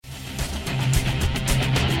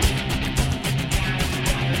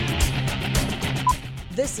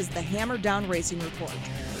This is the Hammer Down Racing Report.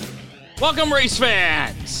 Welcome, race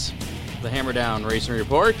fans! The Hammer Down Racing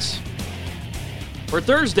Report for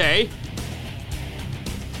Thursday,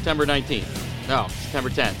 September 19th. No, September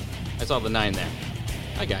 10th. I saw the 9 there.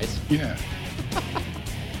 Hi, guys. Yeah.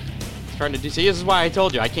 Trying to do. See, this is why I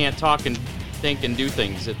told you I can't talk and think and do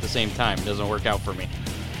things at the same time. It doesn't work out for me.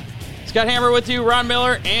 Scott Hammer with you, Ron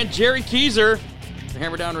Miller, and Jerry Keyser. The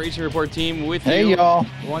Hammer Down Racing Report team with you. Hey, y'all.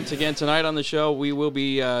 Once again, tonight on the show, we will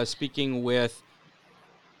be speaking with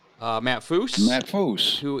Matt Foos. Matt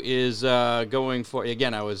Foos. Who is going for,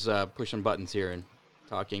 again, I was pushing buttons here and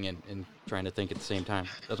talking and trying to think at the same time.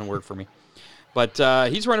 Doesn't work for me. But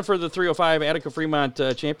he's running for the 305 Attica Fremont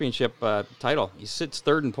Championship title. He sits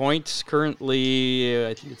third in points. Currently,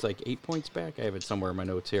 I think it's like 8 points back. I have it somewhere in my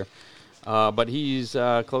notes here. But he's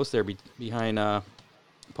close there behind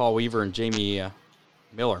Paul Weaver and Jamie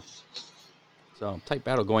Miller. So, tight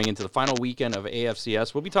battle going into the final weekend of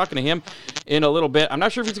AFCS. We'll be talking to him in a little bit. I'm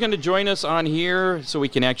not sure if he's going to join us on here so we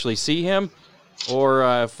can actually see him or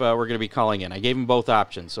if we're going to be calling in. I gave him both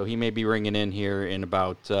options, so he may be ringing in here in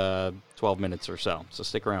about 12 minutes or so. So,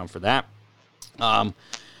 stick around for that.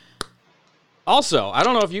 Also, I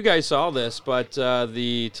don't know if you guys saw this, but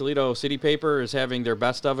the Toledo City Paper is having their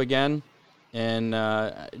best of again. And,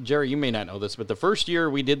 Jerry, you may not know this, but the first year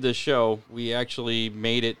we did this show, we actually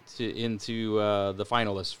made it into the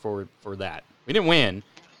finalists for that. We didn't win,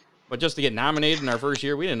 but just to get nominated in our first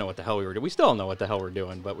year, we didn't know what the hell we were doing. We still don't know what the hell we're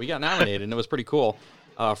doing, but we got nominated, and it was pretty cool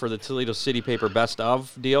for the Toledo City Paper Best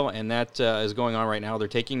Of deal, and that is going on right now. They're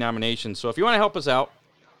taking nominations. So if you want to help us out,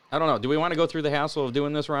 I don't know, do we want to go through the hassle of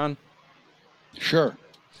doing this, Ron? Sure.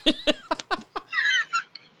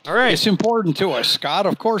 All right. It's important to us, Scott.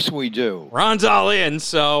 Of course we do. Ron's all in,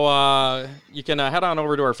 so you can head on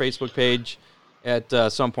over to our Facebook page at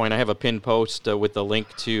some point. I have a pinned post with the link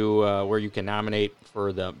to where you can nominate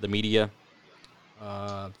for the media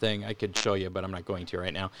thing. I could show you, but I'm not going to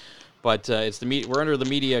right now. But it's we're under the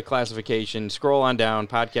media classification. Scroll on down.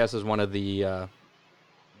 Podcast is one of the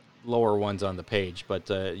lower ones on the page, but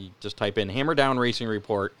you just type in Hammer Down Racing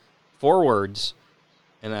Report, 4 words,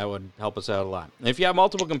 and that would help us out a lot. And if you have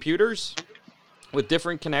multiple computers with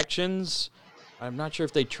different connections, I'm not sure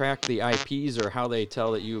if they track the IPs or how they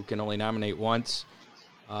tell that you can only nominate once.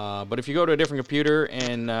 But if you go to a different computer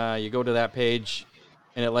and you go to that page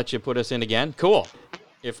and it lets you put us in again, cool.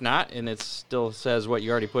 If not, and it still says what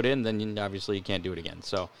you already put in, then obviously you can't do it again.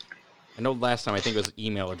 So I know last time I think it was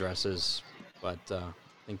email addresses, but I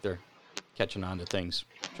think they're catching on to things,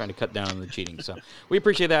 trying to cut down on the cheating. So we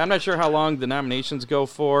appreciate that. I'm not sure how long the nominations go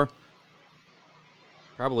for.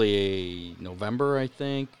 Probably November, I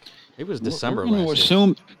think. It was December last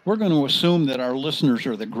year. We're going to assume that our listeners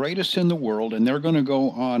are the greatest in the world, and they're going to go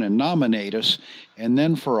on and nominate us, and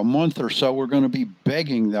then for a month or so, we're going to be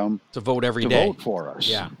begging them to vote every day. Vote for us.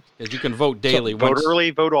 Yeah, because you can vote daily. So vote early,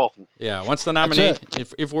 vote often. Yeah, once the nominee,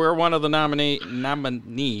 if we're one of the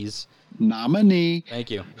nominees. Nominee. Thank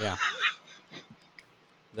you. Yeah.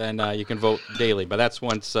 Then you can vote daily, but that's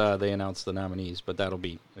once they announce the nominees, but that'll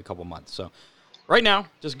be in a couple months. So right now,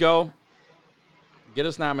 just go, get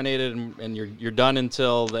us nominated, and you're done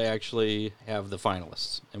until they actually have the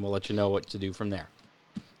finalists, and we'll let you know what to do from there.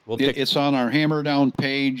 It's on our Hammer Down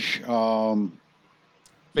page. You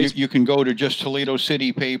can go to just Toledo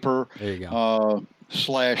City Paper. There you go.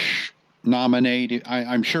 /nominate.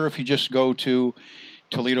 I'm sure if you just go to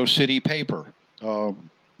Toledo City Paper,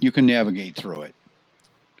 you can navigate through it.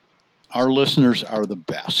 Our listeners are the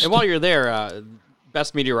best. And while you're there,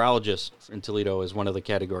 best meteorologist in Toledo is one of the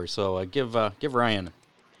categories. So give Ryan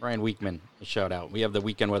Weekman a shout out. We have the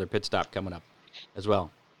weekend weather pit stop coming up as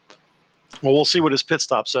well. Well, we'll see what his pit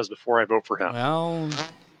stop says before I vote for him. Well,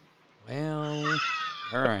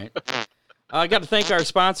 all right. I got to thank our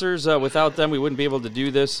sponsors. Without them, we wouldn't be able to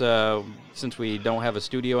do this since we don't have a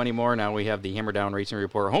studio anymore. Now we have the Hammer Down Racing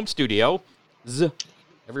Report home studio.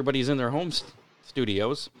 Everybody's in their home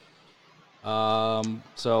studios.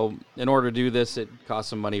 So in order to do this, it costs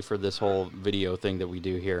some money for this whole video thing that we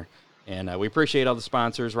do here. And we appreciate all the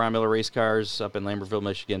sponsors. Ron Miller Race Cars up in Lambertville,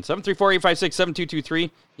 Michigan. 734-856-7223.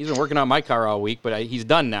 He's been working on my car all week, but he's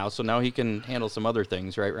done now, so now he can handle some other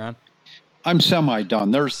things, right, Ron? I'm semi-done.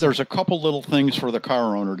 There's a couple little things for the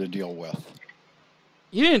car owner to deal with.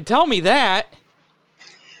 You didn't tell me that.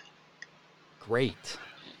 Great.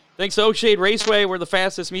 Thanks to Oakshade Raceway. We're the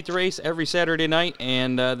fastest meet the race every Saturday night,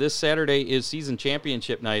 and this Saturday is season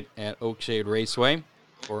championship night at Oakshade Raceway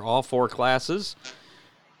for all 4 classes.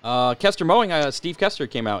 Kester Mowing, Steve Kester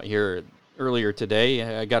came out here earlier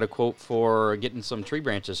today. I got a quote for getting some tree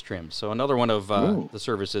branches trimmed. So another one of the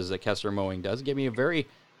services that Kester Mowing does. Gave me a very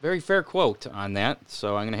very fair quote on that.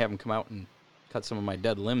 So I'm going to have him come out and cut some of my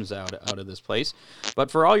dead limbs out of this place. But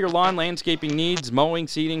for all your lawn landscaping needs, mowing,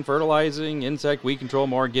 seeding, fertilizing, insect, weed control,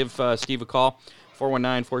 more, give Steve a call.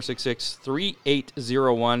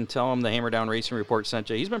 419-466-3801. Tell him the Hammer Down Racing Report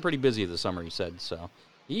sent you. He's been pretty busy this summer, he said. So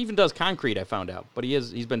he even does concrete, I found out. But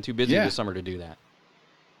he's been too busy this summer to do that.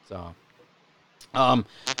 So,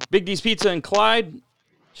 Big D's Pizza in Clyde.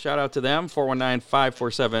 Shout out to them.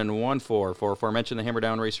 419-547-1444. Mention the Hammer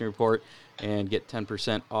Down Racing Report and get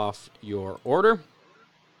 10% off your order.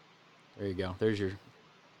 There you go. There's your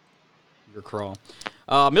crawl.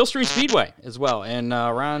 Millstream Speedway as well. And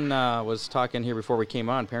Ron was talking here before we came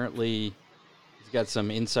on. Apparently, he's got some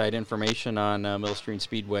inside information on Millstream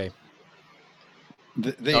Speedway.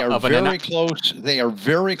 They are very close. They are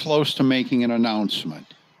very close to making an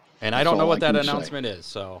announcement. And I don't know what that announcement is.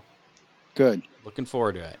 So good. Looking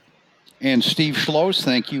forward to it. And Steve Schloss,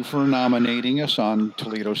 thank you for nominating us on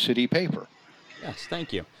Toledo City Paper. Yes,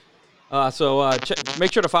 thank you.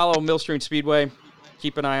 Make sure to follow Millstream Speedway.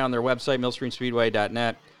 Keep an eye on their website,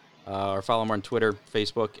 millstreamspeedway.net, or follow them on Twitter,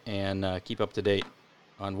 Facebook, and keep up to date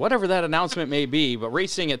on whatever that announcement may be. But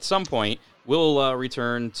racing at some point will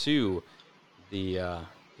return to the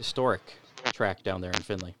historic track down there in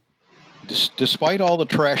Findlay. Despite all the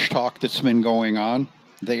trash talk that's been going on,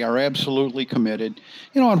 they are absolutely committed.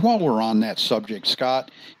 And while we're on that subject,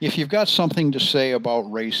 Scott, if you've got something to say about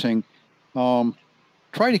racing,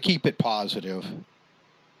 try to keep it positive.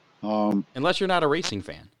 Unless you're not a racing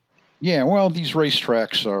fan. Yeah, well, these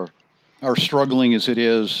racetracks are struggling as it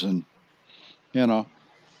is. And,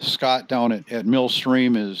 Scott down at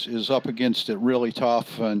Millstream is up against it really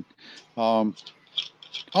tough. And all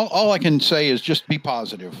I can say is just be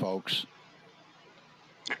positive, folks.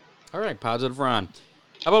 All right, positive Ron.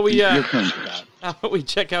 How about we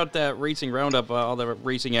check out that racing roundup, all the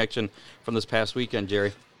racing action from this past weekend,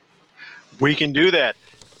 Jerry? We can do that.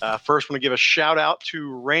 First, I want to give a shout out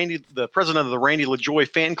to Randy, the president of the Randy LaJoy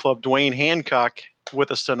fan club, Dwayne Hancock,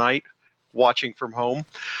 with us tonight, watching from home.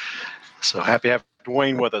 So happy to have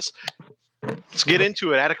Dwayne with us. Let's get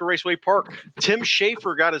into it. Attica Raceway Park. Tim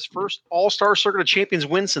Schaefer got his first All-Star Circuit of Champions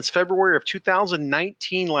win since February of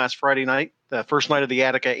 2019 last Friday night. The first night of the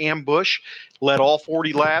Attica Ambush. Led all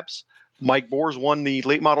 40 laps. Mike Bors won the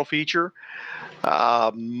late model feature.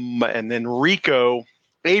 And then Rico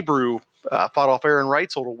Abreu fought off Aaron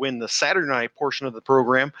Reitzel to win the Saturday night portion of the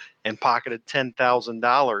program and pocketed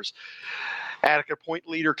 $10,000. Attica point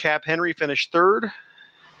leader Cap Henry finished third.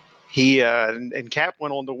 He and Cap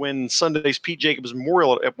went on to win Sunday's Pete Jacobs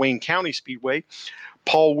Memorial at Wayne County Speedway.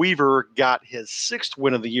 Paul Weaver got his sixth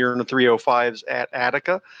win of the year in the 305s at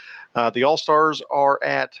Attica. The All-Stars are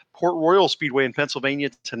at Port Royal Speedway in Pennsylvania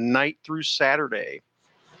tonight through Saturday.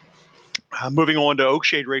 Moving on to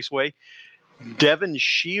Oakshade Raceway, Devin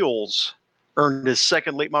Shields earned his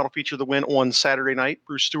second late model feature of the win on Saturday night.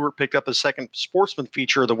 Bruce Stewart picked up his second sportsman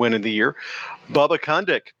feature of the win of the year. Bubba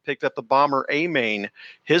Kundick picked up the Bomber A-Main,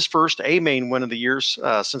 his first A-Main win of the year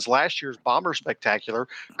since last year's Bomber Spectacular.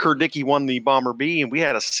 Kurt Dickey won the Bomber B, and we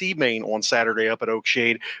had a C-Main on Saturday up at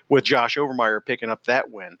Oakshade with Josh Overmeyer picking up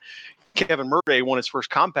that win. Kevin Murday won his first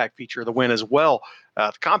compact feature of the win as well.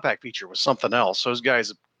 The compact feature was something else. Those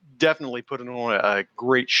guys definitely putting on a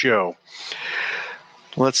great show.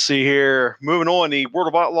 Let's see here. Moving on, the World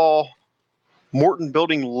of Outlaw Morton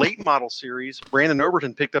Building Late Model Series. Brandon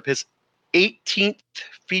Overton picked up his 18th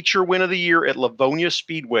feature win of the year at Livonia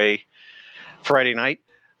Speedway Friday night.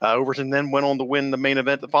 Overton then went on to win the main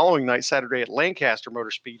event the following night, Saturday at Lancaster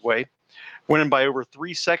Motor Speedway, winning by over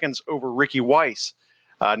 3 seconds over Ricky Weiss.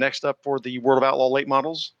 Next up for the World of Outlaw Late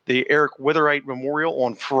Models, the Eric Witherite Memorial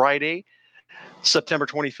on Friday, September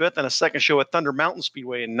 25th, and a second show at Thunder Mountain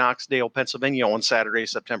Speedway in Knoxdale, Pennsylvania on Saturday,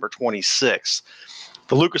 September 26th.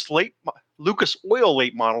 The Lucas Oil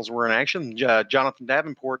Late Models were in action. Jonathan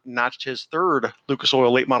Davenport notched his third Lucas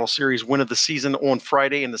Oil Late Model Series win of the season on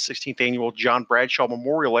Friday in the 16th annual John Bradshaw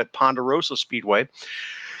Memorial at Ponderosa Speedway.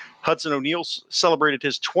 Hudson O'Neill celebrated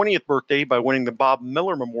his 20th birthday by winning the Bob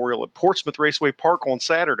Miller Memorial at Portsmouth Raceway Park on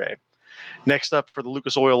Saturday. Next up for the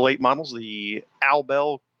Lucas Oil Late Models, the Al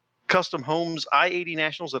Bell Custom Homes I-80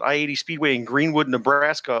 Nationals at I-80 Speedway in Greenwood,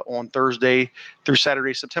 Nebraska on Thursday through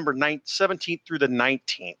Saturday, September 17th through the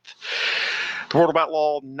 19th. The World of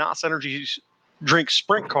Outlaw NOS Energy Drink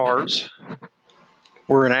Sprint Cars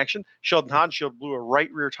were in action. Sheldon Hodenshield blew a right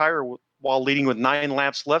rear tire while leading with 9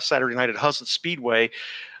 laps left Saturday night at Hussett Speedway.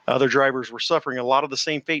 Other drivers were suffering a lot of the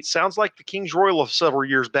same fate. Sounds like the Kings Royal of several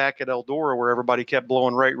years back at Eldora, where everybody kept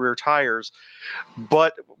blowing right rear tires.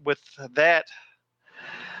 But with that,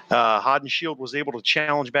 Hodenshield was able to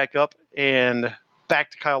challenge back up and back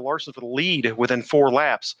to Kyle Larson for the lead within 4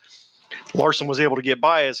 laps. Larson was able to get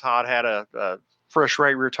by as Hod had a fresh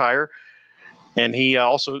right rear tire. And he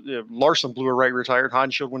Larson blew a right rear tire.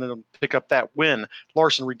 Hodenshield went in to pick up that win.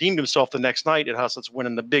 Larson redeemed himself the next night at Hussett's,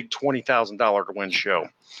 winning the big $20,000 to win show.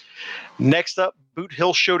 Next up, Boot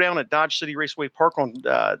Hill Showdown at Dodge City Raceway Park on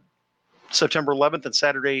September 11th and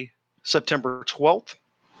Saturday, September 12th.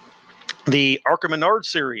 The ARCA Menard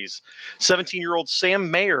Series, 17-year-old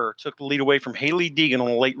Sam Mayer took the lead away from Haley Deegan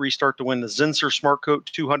on a late restart to win the Zinsser Smart Coat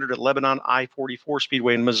 200 at Lebanon I-44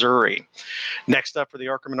 Speedway in Missouri. Next up for the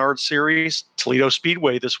ARCA Menard Series, Toledo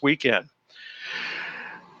Speedway this weekend.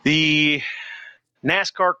 The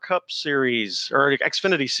NASCAR Cup Series, or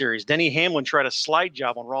Xfinity Series, Denny Hamlin tried a slide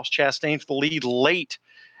job on Ross Chastain for the lead late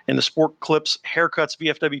in the Sport Clips Haircuts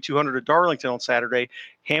VFW 200 at Darlington on Saturday.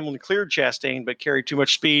 Hamlin cleared Chastain, but carried too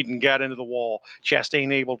much speed and got into the wall.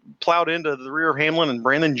 Chastain plowed into the rear of Hamlin, and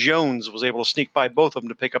Brandon Jones was able to sneak by both of them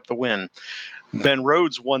to pick up the win. Ben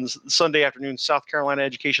Rhodes won Sunday afternoon South Carolina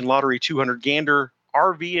Education Lottery 200 Gander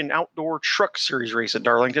RV and Outdoor Truck Series race at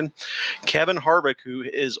Darlington. Kevin Harvick, who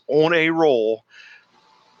is on a roll,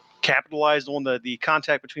 capitalized on the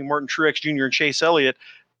contact between Martin Truex Jr. and Chase Elliott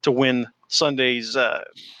to win Sunday's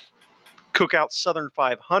Cookout Southern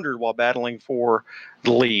 500 while battling for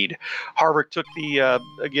the lead. Harvick took the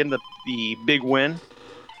big win.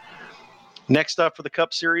 Next up for the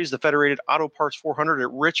Cup Series, the Federated Auto Parts 400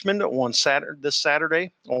 at Richmond on this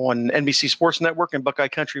Saturday on NBC Sports Network and Buckeye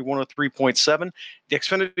Country 103.7. The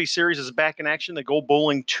Xfinity Series is back in action. The Gold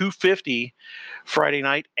Bowling 250 Friday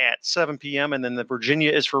night at 7 p.m. And then the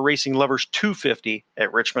Virginia is for Racing Lovers 250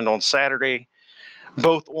 at Richmond on Saturday,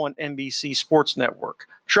 both on NBC Sports Network.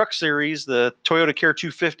 Truck Series, the Toyota Care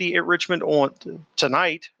 250 at Richmond on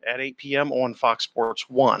tonight at 8 p.m. on Fox Sports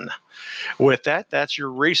 1. With that, that's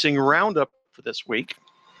your racing roundup for this week.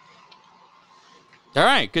 All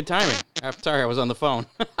right, good timing. I'm sorry, I was on the phone.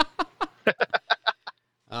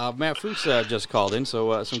 Matt Foos just called in,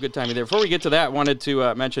 so some good timing there. Before we get to that, I wanted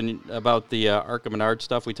to mention about the ARCA Menard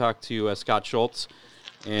stuff. We talked to Scott Schultz,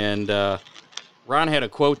 and Ron had a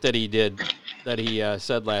quote that he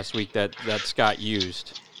said last week that Scott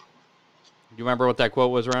used. Do you remember what that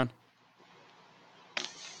quote was, Ron?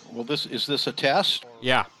 Well, is this a test?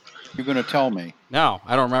 Yeah. You're going to tell me. No,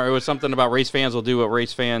 I don't remember. It was something about race fans will do what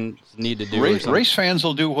race fans need to do. Race fans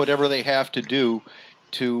will do whatever they have to do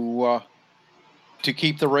to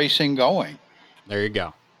keep the racing going. There you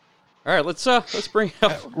go. All right, let's bring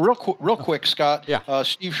up real quick, Scott. Yeah.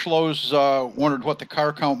 Steve Schloes wondered what the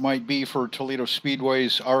car count might be for Toledo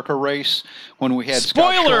Speedway's ARCA race when we had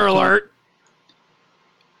spoiler alert.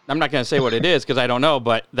 I'm not going to say what it is because I don't know,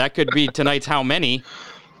 but that could be tonight's how many.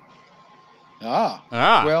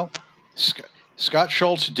 Well, Scott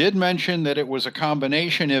Schultz did mention that it was a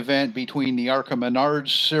combination event between the ARCA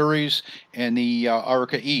Menards Series and the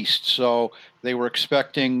ARCA East, so they were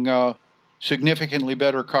expecting significantly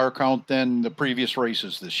better car count than the previous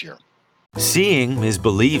races this year. Seeing is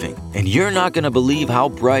believing, and you're not going to believe how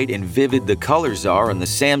bright and vivid the colors are on the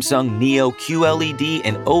Samsung Neo QLED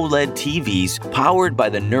and OLED TVs powered by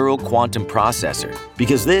the Neural Quantum Processor,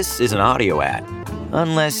 because this is an audio ad.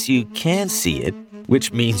 Unless you can see it,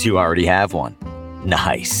 which means you already have one.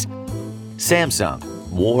 Nice. Samsung,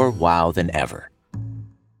 more wow than ever.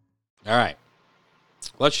 All right.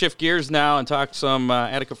 Let's shift gears now and talk some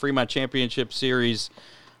Attica Fremont Championship Series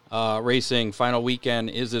racing. Final weekend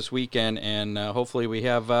is this weekend, and hopefully we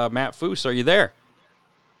have Matt Foos. Are you there?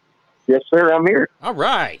 Yes, sir. I'm here. All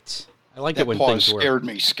right. I like it when things work. That pause scared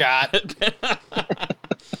me, Scott.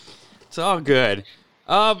 It's all good.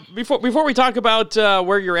 Before we talk about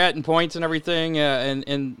where you're at in points and everything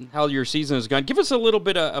and how your season has gone, give us a little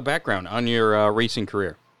bit of background on your racing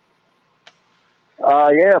career.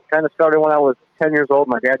 Yeah, kind of started when I was 10 years old.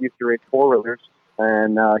 My dad used to race four-wheelers,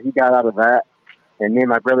 and he got out of that. And me and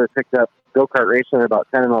my brother picked up go-kart racing at about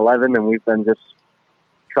 10 and 11, and we've been just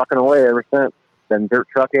trucking away ever since. Been dirt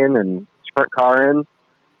trucking and sprint carring.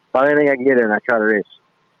 About anything I can get in, I try to race.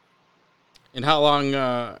 And how long,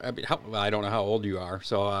 I don't know how old you are,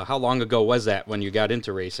 so how long ago was that when you got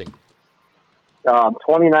into racing? I'm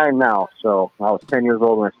 29 now, so I was 10 years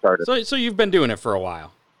old when I started. So you've been doing it for a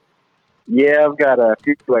while. Yeah, I've got a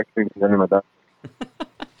few experiences under my belt.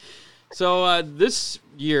 So this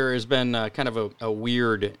year has been kind of a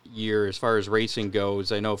weird year as far as racing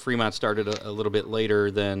goes. I know Fremont started a little bit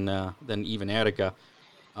later than even Attica.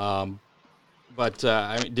 But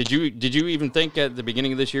I mean, did you even think at the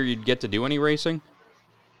beginning of this year you'd get to do any racing?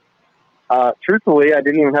 Truthfully, I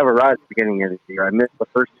didn't even have a ride at the beginning of this year. I missed the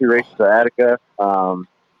first two races at Attica.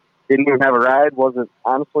 Didn't even have a ride. Wasn't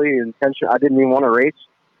honestly intention. I didn't even want to race.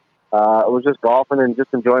 it was just golfing and just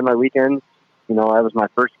enjoying my weekends. You know, that was my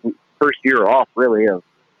first year off, really, of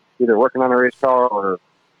either working on a race car or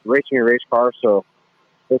racing a race car. So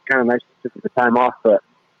it's kind of nice to take the time off. But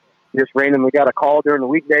just randomly got a call during the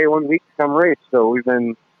weekday one week to come race. So we've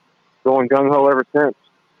been going gung-ho ever since.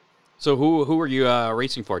 So who were you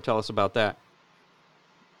racing for? Tell us about that.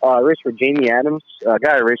 I raced for Jamie Adams, a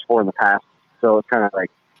guy I raced for in the past. So it's kind of like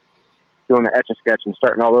doing the Etch-a-Sketch and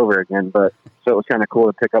starting all over again. But so it was kind of cool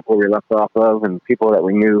to pick up where we left off of and people that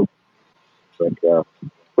we knew. But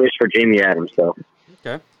raced for Jamie Adams, so.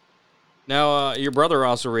 Okay. Now, your brother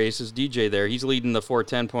also races, DJ there. He's leading the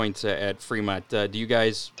 410 points at Fremont. Do you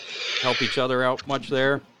guys help each other out much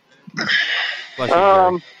there?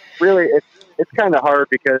 Really, it's kind of hard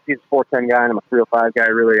because he's a 410 guy and I'm a 305 guy.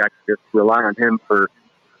 Really, I just rely on him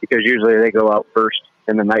because usually they go out first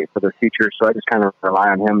in the night for their features. So I just kind of rely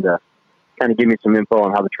on him to kind of give me some info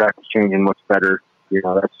on how the track is changing, what's better. You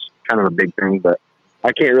know, that's kind of a big thing, but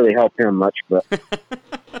I can't really help him much. But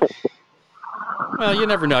well, you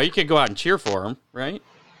never know. You could go out and cheer for him, right?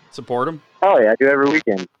 Support him. Oh yeah, I do every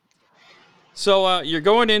weekend. So you're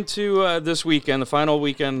going into this weekend, the final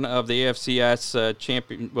weekend of the AFCS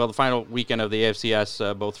champion. Well, the final weekend of the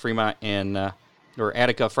AFCS, both Fremont and or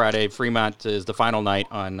Attica Friday. Fremont is the final night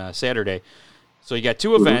on Saturday. So you got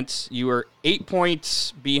two events. You were 8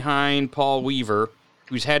 points behind Paul Weaver,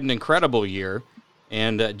 who's had an incredible year,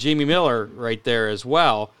 and Jamie Miller right there as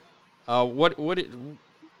well. What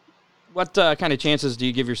kind of chances do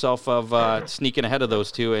you give yourself of sneaking ahead of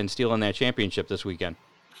those two and stealing that championship this weekend?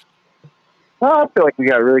 Well, I feel like we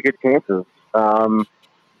got really good chances.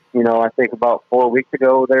 You know, I think about 4 weeks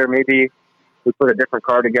ago there, maybe we put a different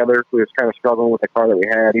car together. We was kind of struggling with the car that we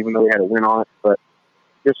had, even though we had a win on it. But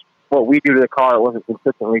just what we do to the car, it wasn't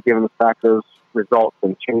consistently giving us back those results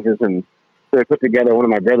and changes. And so I put together one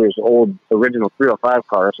of my brother's old original 305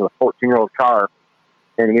 cars, so a 14-year-old car.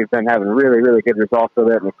 And he's been having really, really good results with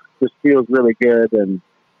it. And it just feels really good. And,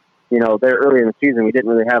 you know, there early in the season, we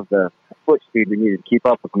didn't really have the foot speed we needed to keep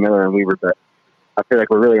up with Miller and Weaver. But I feel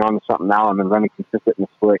like we're really on to something now and been running consistent in the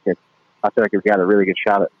slick. And I feel like we've got a really good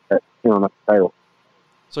shot at stealing up the title.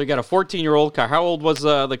 So you got a 14-year-old car. How old was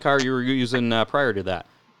the car you were using prior to that?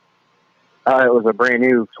 It was a brand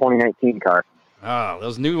new 2019 car. Oh,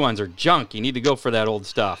 those new ones are junk. You need to go for that old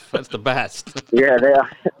stuff. That's the best. Yeah,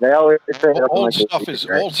 they always say old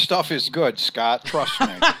stuff is good, Scott. Trust me.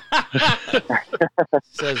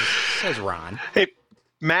 says Ron. Hey,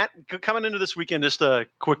 Matt, coming into this weekend, just a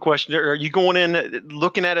quick question. Are you going in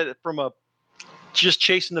looking at it from a just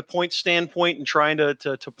chasing the point standpoint and trying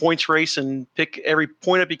to points race and pick every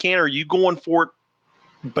point up you can, or are you going for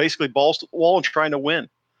it basically balls to the wall and trying to win?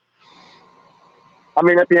 I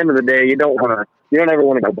mean, at the end of the day, you don't ever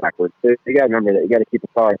want to go backwards. You got to remember that you got to keep the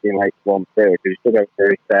car at the night well and fair, because you still got to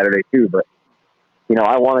race Saturday too. But you know,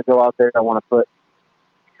 I want to go out there. I want to put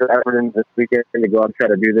effort in this weekend to go out and try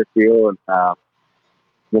to do this deal. And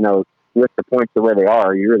you know, with the points the way they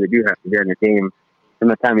are, you really do have to be in your game from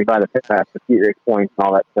the time you buy the pit pass to see race points and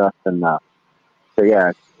all that stuff. And so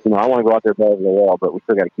yeah, you know, I want to go out there balls to the wall, but we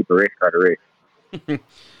still got to keep a race car to race.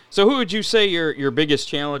 So who would you say your biggest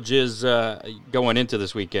challenge is going into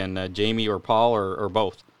this weekend, Jamie or Paul or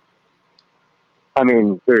both? I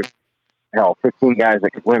mean, there's 15 guys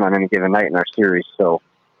that could win on any given night in our series. So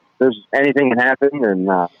there's anything can happen,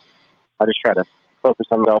 and I just try to focus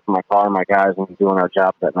on myself and my car and my guys and doing our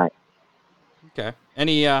job that night. Okay.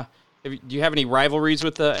 Do you have any rivalries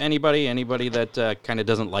with anybody? Anybody that kind of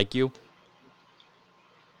doesn't like you?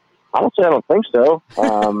 Honestly, I don't think so.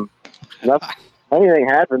 Anything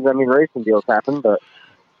happens. I mean, racing deals happen, but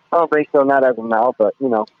I don't think so, not as of now. But, you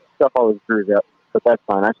know, stuff always screws up. But that's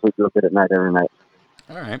fine. I sleep real good at night every night.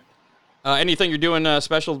 All right. Anything you're doing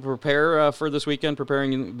special to prepare for this weekend,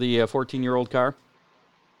 preparing the 14-year-old car?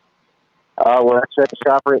 We're actually at the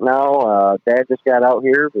shop right now. Dad just got out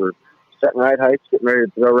here. We're setting ride heights, getting ready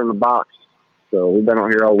to throw her in the box. So we've been out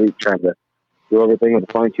here all week trying to do everything with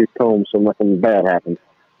a fine-tooth comb so nothing bad happens.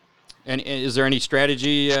 And is there any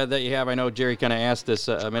strategy that you have? I know Jerry kind of asked this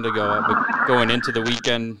a minute ago, but going into the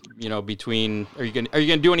weekend, you know, are you going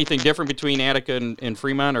to do anything different between Attica and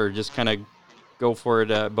Fremont, or just kind of go for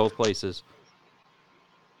it both places?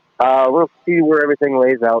 We'll see where everything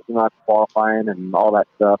lays out, you know, after qualifying and all that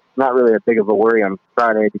stuff. Not really a big of a worry on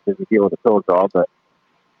Friday because we deal with the field draw, but,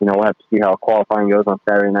 you know, we'll have to see how qualifying goes on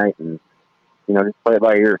Saturday night and, you know, just play it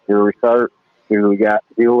by ear. See where we start, see who we got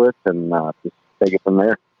to deal with, and just take it from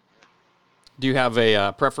there. Do you have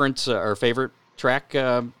a preference or favorite track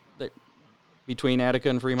between Attica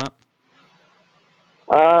and Fremont?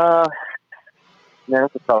 Yeah,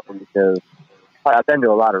 that's a tough one because I've been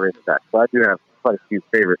to a lot of racetracks, so I do have quite a few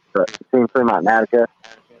favorites, but between Fremont and Attica,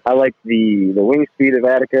 I like the wing speed of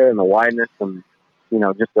Attica and the wideness and,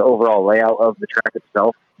 just the overall layout of the track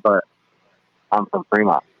itself. But I'm from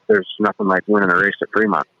Fremont. There's nothing like winning a race at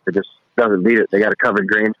Fremont. It just doesn't beat it. They got a covered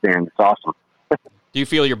grandstand. It's awesome. Do you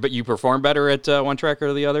feel you perform better at one track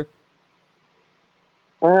or the other?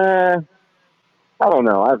 I don't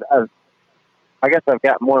know. I guess I've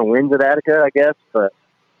got more wins at Attica, I guess, but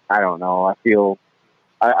I don't know. I feel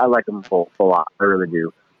I like them both a lot. I really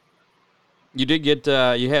do. You did get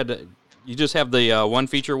you just have the one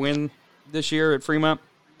feature win this year at Fremont?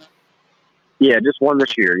 Yeah, just one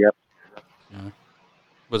this year. Yep.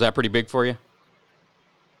 Was that pretty big for you?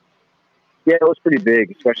 Yeah, it was pretty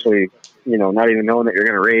big, especially not even knowing that you're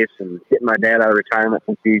going to race and getting my dad out of retirement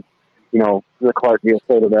since he, the Clark deal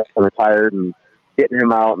folded up and retired, and getting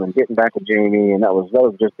him out and then getting back with Jamie, and that was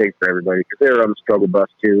just big for everybody because they were on the struggle bus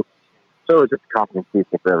too. So it was just a confidence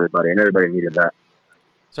booster for everybody, and everybody needed that.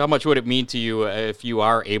 So how much would it mean to you if you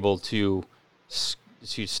are able to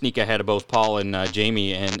sneak ahead of both Paul and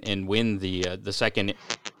Jamie and win the second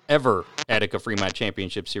ever Attica Fremont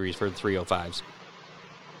Championship Series for the 305s?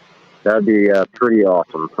 That'd be pretty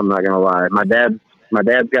awesome. I'm not gonna lie. My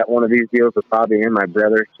dad's got one of these deals with Bobby and my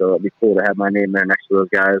brother, so it'd be cool to have my name there next to those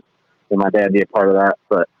guys and my dad be a part of that.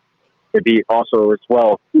 But it'd be also as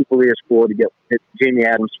well equally as cool to get Jamie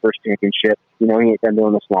Adams' first championship. He ain't been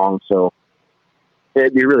doing this long, so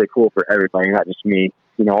it'd be really cool for everybody, not just me.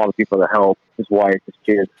 All the people that help, his wife, his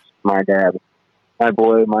kids, my dad, my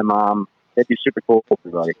boy, my mom. It'd be super cool for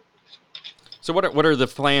everybody. So what are the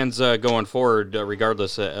plans going forward,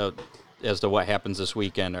 regardless as to what happens this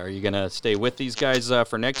weekend? Are you going to stay with these guys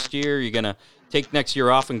for next year? Are you going to take next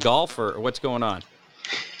year off in golf, or what's going on?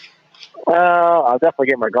 I'll definitely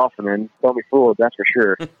get my golfing in. Don't be fooled, that's for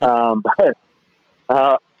sure. But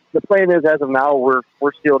the plan is, as of now, we're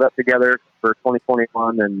sealed up together for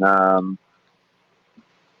 2021, and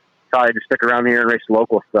probably just stick around here and race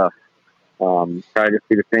local stuff. Probably just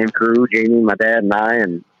be the same crew, Jamie, my dad, and I,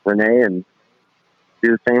 and Renee, and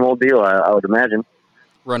do the same old deal, I would imagine.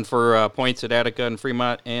 Run for points at Attica and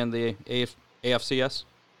Fremont and the AFCS?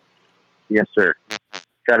 Yes, sir.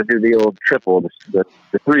 Got to do the old triple, the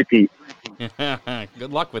three-peat.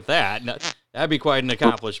 Good luck with that. That'd be quite an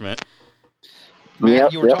accomplishment.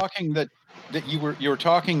 Matt, you were talking that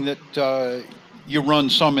you run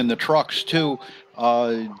some in the trucks too.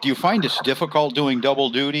 Do you find it's difficult doing double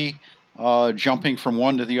duty, jumping from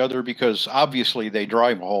one to the other, because obviously they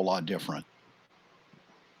drive a whole lot different?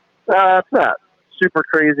 It's not super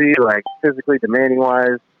crazy, like physically demanding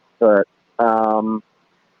wise, but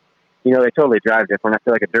they totally drive different. I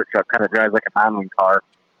feel like a dirt truck kind of drives like a non-wing car.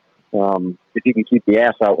 If you can keep the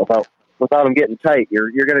ass out without them getting tight,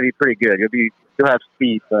 you're going to be pretty good. You'll have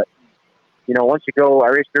speed, but once you go, I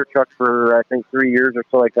raced dirt truck for I think 3 years or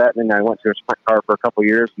so like that, and then I went to a sprint car for a couple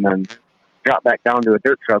years, and then dropped back down to a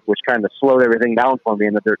dirt truck, which kind of slowed everything down for me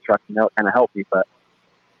in the dirt truck. It kind of helped me, but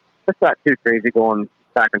it's not too crazy going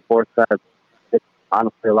back and forth. It's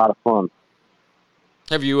honestly a lot of fun.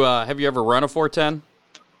 Have you ever run a 410?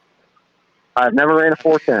 I've never ran a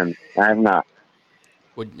 410. I have not.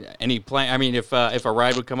 Would any plan? I mean, if a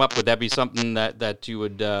ride would come up, would that be something that you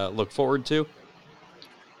would look forward to?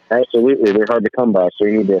 Absolutely. They're hard to come by, so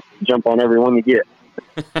you need to jump on every one you get.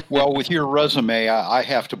 Well, with your resume, I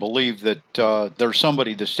have to believe that there's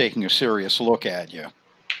somebody that's taking a serious look at you.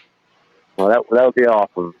 Well, that would be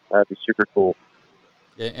awesome. That'd be super cool.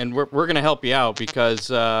 And we're going to help you out because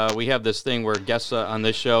we have this thing where guests on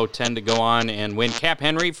this show tend to go on and win. Cap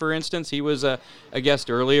Henry, for instance, he was a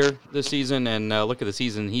guest earlier this season, and look at the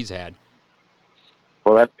season he's had.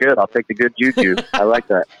 Well, that's good. I'll take the good juju. I like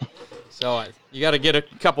that. So you got to get a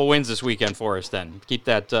couple wins this weekend for us then. Keep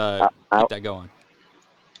that going.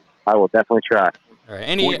 I will definitely try. All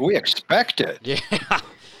right. We expect it. Yeah.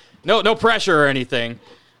 No pressure or anything.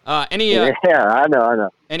 Yeah, I know.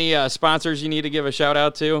 Any sponsors you need to give a shout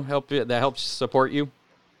out to that helps support you?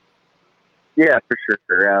 Yeah, for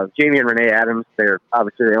sure. Jamie and Renee Adams, they're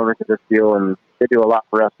obviously the owners of this deal, and they do a lot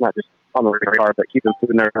for us, not just on the car, but keeping food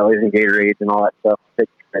in our bellies and Gatorades and all that stuff. Take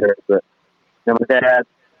credit. But my dad,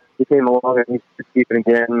 he came along and he's just keeping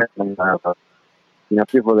again, and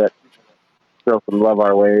people that throw some love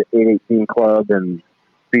our way, 818 Club and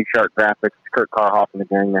Speed Shark Graphics, Kurt Carhoff and the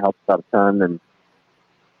gang, that helps us out a ton, and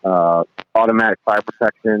automatic fire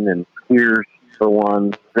protection and clears for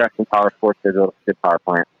one. Jackson Power Sports is a good power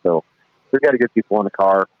plant, so we've got a good people in the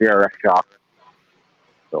car. DRS shop.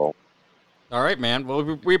 So, all right, man.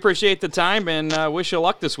 Well, we appreciate the time and wish you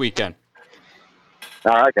luck this weekend.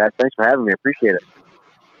 All right, guys. Thanks for having me. Appreciate it.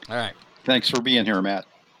 All right. Thanks for being here, Matt.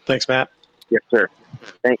 Thanks, Matt. Yes, sir.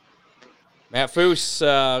 Thanks. Matt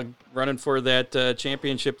Foos running for that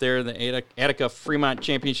championship there, the Attica Fremont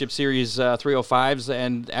Championship Series 305s,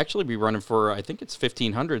 and actually be running for, I think it's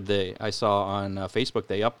 1,500. I saw on Facebook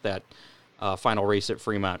they upped that final race at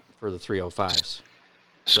Fremont for the 305s.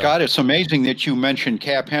 Scott, it's amazing that you mentioned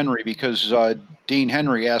Cap Henry, because Dean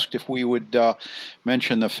Henry asked if we would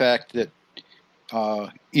mention the fact that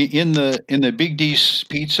in the Big D's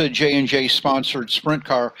Pizza J&J sponsored sprint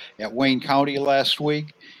car at Wayne County last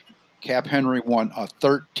week, Cap Henry won a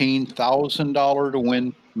 $13,000 to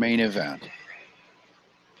win main event.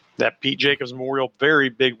 That Pete Jacobs Memorial, very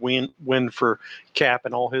big win for Cap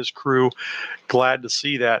and all his crew. Glad to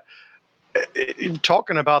see that.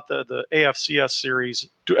 Talking about the AFCS series,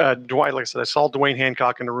 Dwight, like I said, I saw Dwayne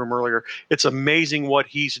Hancock in the room earlier. It's amazing what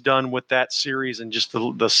he's done with that series and just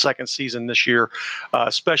the second season this year,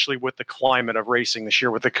 especially with the climate of racing this year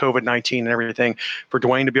with the COVID-19 and everything. For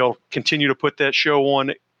Dwayne to be able to continue to put that show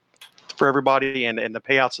on for everybody and the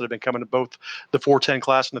payouts that have been coming to both the 410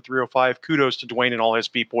 class and the 305, kudos to Dwayne and all his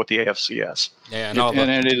people with the AFCS. Yeah,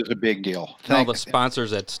 and it is a big deal. And all the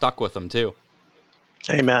sponsors that stuck with him, too.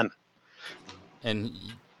 Amen. And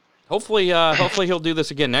hopefully he'll do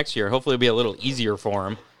this again next year. Hopefully it'll be a little easier for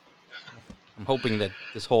him. I'm hoping that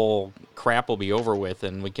this whole crap will be over with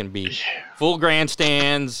and we can be full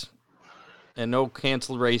grandstands and no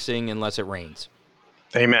canceled racing unless it rains.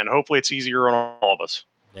 Amen. Hopefully it's easier on all of us.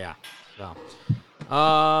 Yeah. So,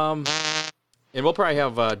 and we'll probably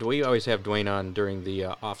have we always have Dwayne on during the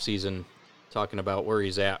off season talking about where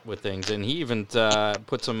he's at with things, and he even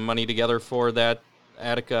put some money together for that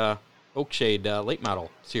Attica Oakshade late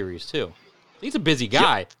model series too. He's a busy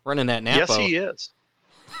guy running that Napa. Yes, he is.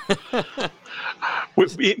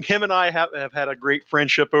 Him and I have had a great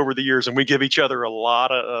friendship over the years, and we give each other a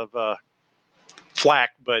lot of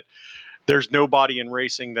flack, but there's nobody in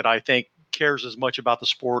racing that I think cares as much about the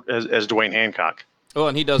sport as Dwayne Hancock. Oh,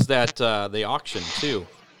 and he does that the auction too.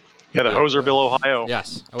 Yeah, the Hoserville, Ohio.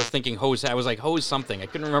 Yes, I was thinking hose. I was like hose something. I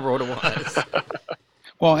couldn't remember what it was.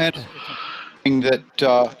 Well, and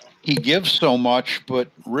that he gives so much, but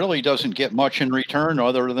really doesn't get much in return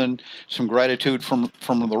other than some gratitude from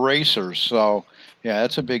the racers. So, yeah,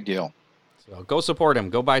 that's a big deal. So go support him.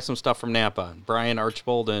 Go buy some stuff from Napa. Brian,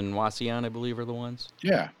 Archbold, and Wasion, I believe, are the ones.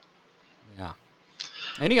 Yeah. Yeah.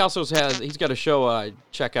 And he also he's got a show,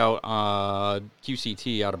 check out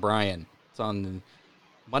QCT out of Bryan. It's on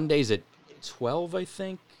Mondays at 12, I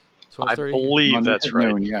think. 12:30. I believe Monday that's right.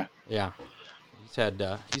 Noon, yeah. Yeah.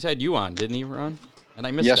 He's had you on, didn't he, Ron? And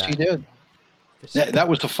I missed that. Yes, he did. That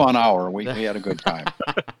was a fun hour. We had a good time.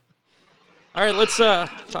 All right, let's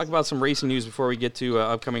talk about some racing news before we get to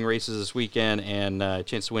upcoming races this weekend and a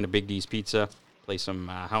chance to win a Big D's Pizza. Play some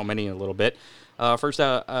How Many in a little bit. First,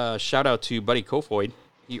 shout out to Buddy Kofoid.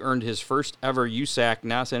 He earned his first ever USAC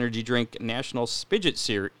NOS Energy Drink National Midget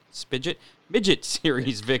Series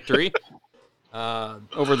victory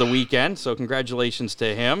over the weekend. So congratulations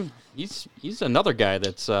to him. He's another guy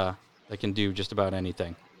that can do just about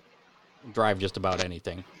anything, drive just about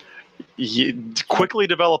anything. Quickly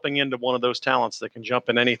developing into one of those talents that can jump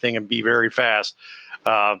in anything and be very fast.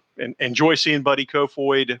 And enjoy seeing Buddy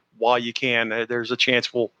Kofoid while you can. There's a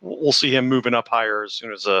chance we'll see him moving up higher as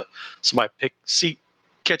soon as somebody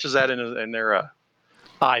catches that in their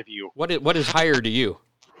eye view. What is higher to you?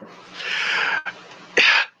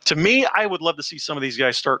 To me, I would love to see some of these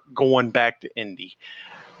guys start going back to Indy,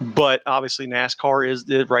 but obviously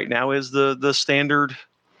NASCAR right now is the standard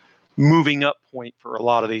moving up point for a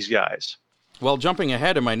lot of these guys. Well, jumping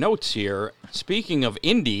ahead in my notes here, speaking of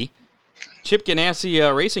Indy, Chip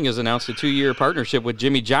Ganassi Racing has announced a 2-year partnership with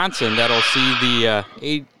Jimmy Johnson that'll see the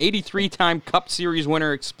 83-time Cup Series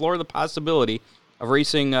winner explore the possibility of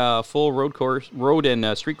racing full road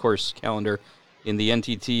and street course calendar in the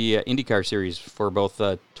NTT IndyCar Series for both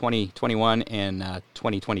 2021 and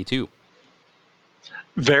 2022.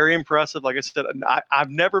 Very impressive. Like I said, I've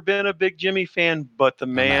never been a big Jimmy fan, but the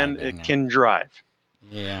man can drive.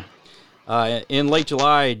 Yeah. In late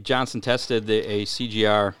July, Johnson tested a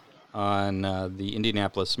CGR on the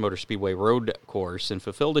Indianapolis Motor Speedway road course and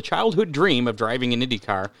fulfilled a childhood dream of driving an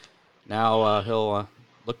IndyCar. Now he'll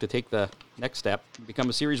look to take the next step, become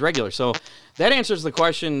a series regular. So that answers the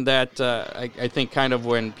question that I think kind of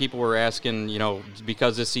when people were asking,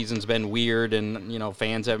 because this season's been weird and,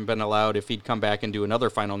 fans haven't been allowed, if he'd come back and do another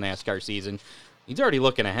final NASCAR season, he's already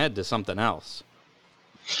looking ahead to something else.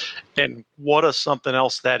 And what a something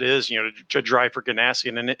else that is, to drive for Ganassi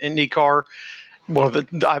in an IndyCar, one of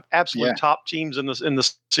the absolute top teams in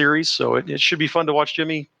the series. So it should be fun to watch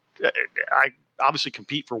Jimmy. I obviously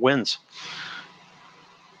compete for wins.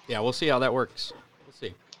 Yeah, we'll see how that works. We'll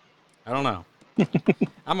see. I don't know.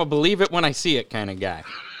 I'm a believe it when I see it kind of guy.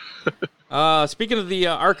 Speaking of the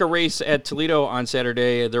ARCA race at Toledo on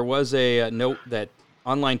Saturday, there was a note that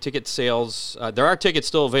online ticket sales, there are tickets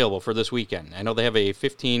still available for this weekend. I know they have a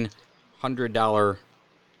 $1,500.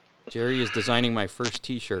 Jerry is designing my first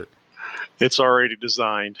T-shirt. It's already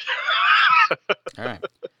designed. All right.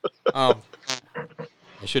 I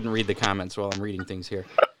shouldn't read the comments while I'm reading things here.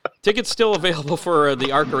 Tickets still available for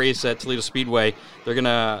the ARCA race at Toledo Speedway. They're going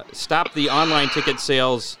to stop the online ticket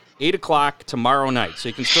sales 8 o'clock tomorrow night. So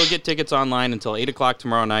you can still get tickets online until 8 o'clock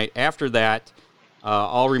tomorrow night. After that,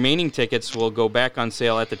 all remaining tickets will go back on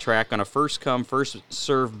sale at the track on a first-come,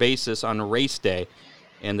 first-served basis on race day.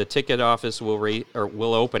 And the ticket office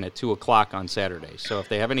will open at 2 o'clock on Saturday. So if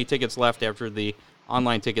they have any tickets left after the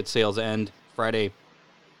online ticket sales end Friday,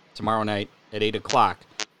 tomorrow night at 8 o'clock,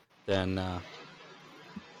 then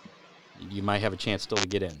you might have a chance still to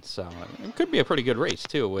get in. So it could be a pretty good race,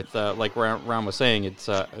 too, with, like Ron was saying, it's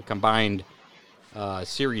a combined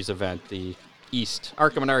series event, the East,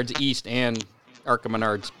 ARCA Menards East and ARCA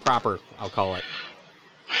Menards proper, I'll call it.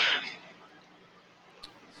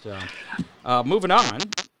 So, moving on.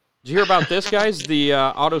 Did you hear about this, guys? The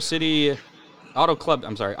Auto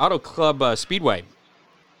Club Speedway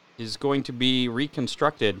is going to be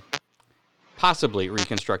possibly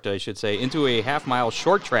reconstructed, I should say, into a half-mile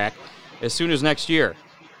short track as soon as next year.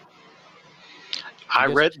 I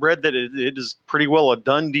read that it is pretty well a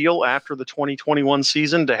done deal after the 2021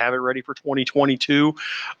 season to have it ready for 2022.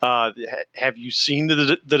 Have you seen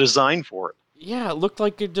the design for it? Yeah, it looked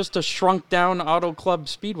like just a shrunk-down Auto Club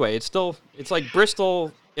Speedway. It's like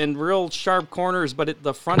Bristol in real sharp corners, but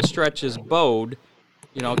the front stretch is bowed.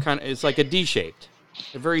 You know, it's like a D-shaped.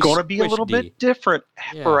 Going to be a little bit different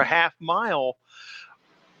for a half mile,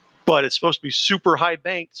 but it's supposed to be super high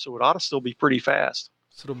banked, so it ought to still be pretty fast.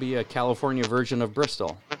 So it'll be a California version of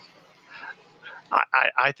Bristol.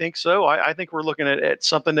 I think so. I think we're looking at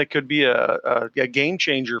something that could be a game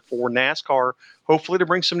changer for NASCAR, hopefully to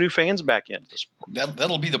bring some new fans back in.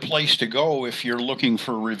 That'll be the place to go if you're looking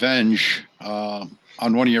for revenge on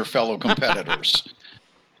one of your fellow competitors.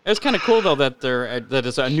 It's kind of cool, though, that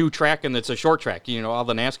it's a new track and it's a short track. You know, all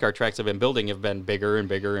the NASCAR tracks have been building have been bigger and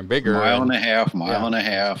bigger and bigger. Mile and a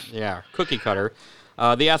half. Yeah, cookie cutter.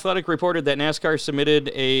 The Athletic reported that NASCAR submitted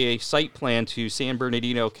a site plan to San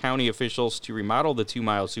Bernardino County officials to remodel the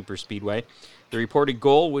 2-mile superspeedway. The reported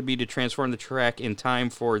goal would be to transform the track in time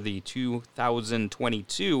for the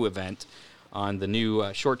 2022 event on the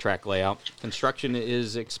new short track layout. Construction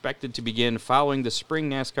is expected to begin following the spring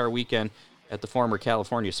NASCAR weekend at the former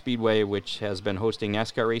California Speedway, which has been hosting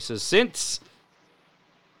NASCAR races since...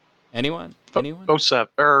 Anyone?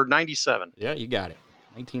 97. Yeah, you got it.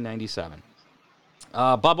 1997.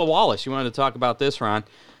 Bubba Wallace, you wanted to talk about this, Ron.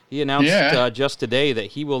 He announced just today that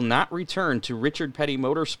he will not return to Richard Petty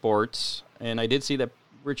Motorsports, and I did see that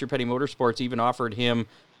Richard Petty Motorsports even offered him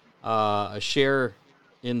a share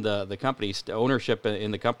in the company, ownership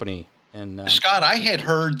in the company. And Scott, I had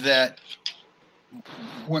heard that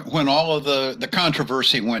when all of the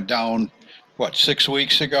controversy went down, 6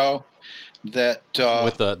 weeks ago, that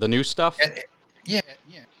with the new stuff. At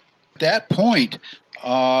that point,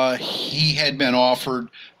 he had been offered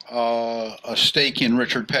a stake in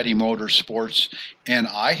Richard Petty Motorsports, and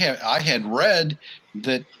I had read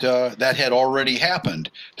that that had already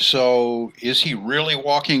happened. So is he really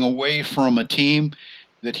walking away from a team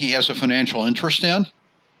that he has a financial interest in?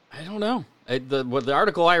 I don't know. The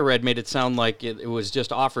article I read made it sound like it was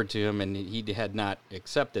just offered to him, and he had not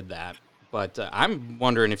accepted that. But I'm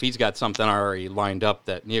wondering if he's got something already lined up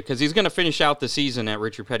that, because he's going to finish out the season at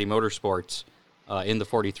Richard Petty Motorsports in the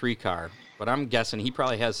 43 car. But I'm guessing he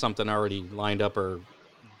probably has something already lined up or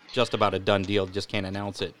just about a done deal, just can't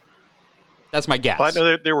announce it. That's my guess. Well, I know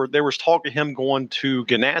that there was talk of him going to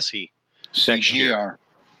Ganassi next year.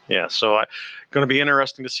 Yeah, so going to be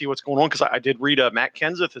interesting to see what's going on, because I did read Matt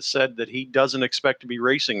Kenseth has said that he doesn't expect to be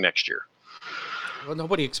racing next year. Well,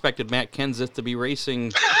 nobody expected Matt Kenseth to be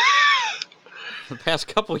racing the past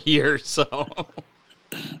couple of years, so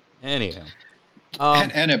anyhow.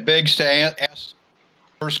 And it begs to ask,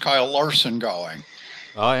 where's Kyle Larson going?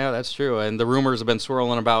 Oh, yeah, that's true. And the rumors have been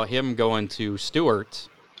swirling about him going to Stewart.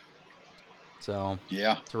 So,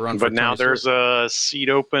 yeah. To run but now there's a seat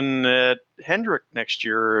open at Hendrick next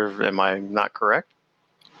year. Am I not correct?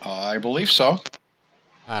 I believe so.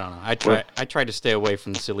 I don't know. I try to stay away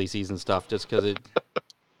from the silly season stuff just because it...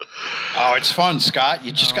 Oh, it's fun, Scott.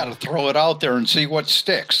 You just got to throw it out there and see what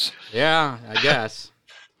sticks. Yeah, I guess.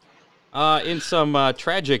 In some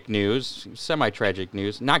tragic news, semi-tragic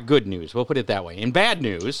news, not good news, we'll put it that way. In bad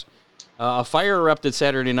news, A fire erupted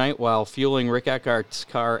Saturday night while fueling Rick Eckhart's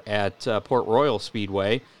car at Port Royal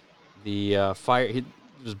Speedway. The fire he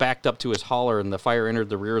was backed up to his hauler, and the fire entered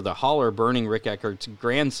the rear of the hauler, burning Rick Eckhart's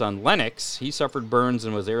grandson, Lennox. He suffered burns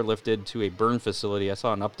and was airlifted to a burn facility. I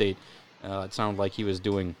saw an update. It sounded like he was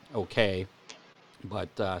doing okay, but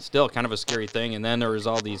still kind of a scary thing. And then there was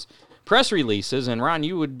all these press releases, and Ron,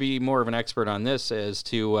 you would be more of an expert on this as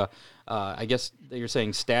to, I guess you're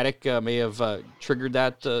saying static may have triggered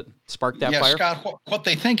that, sparked that fire? Yeah, Scott, what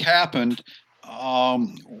they think happened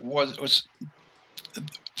was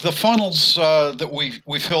the funnels that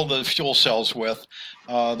we fill the fuel cells with.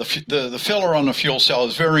 The filler on the fuel cell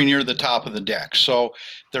is very near the top of the deck, so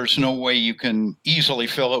there's no way you can easily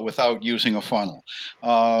fill it without using a funnel.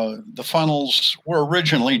 The funnels were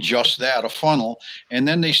originally just that, a funnel, and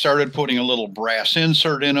then they started putting a little brass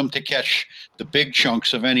insert in them to catch the big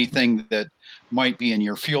chunks of anything that might be in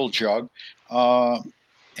your fuel jug.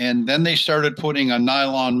 And then they started putting a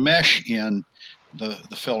nylon mesh in the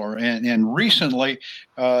filler. And recently,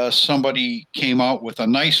 somebody came out with a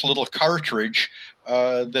nice little cartridge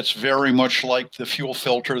that's very much like the fuel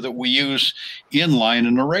filter that we use inline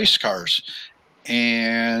in the race cars.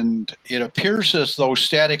 And it appears as though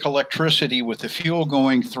static electricity with the fuel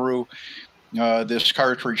going through this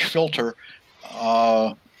cartridge filter,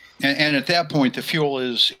 and at that point, the fuel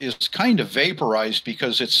is kind of vaporized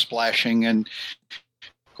because it's splashing and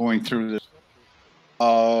going through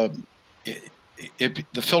the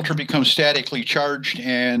the filter becomes statically charged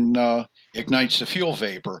and ignites the fuel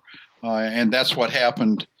vapor. And that's what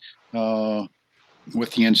happened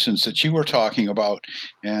with the instance that you were talking about.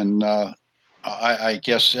 And I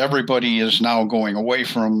guess everybody is now going away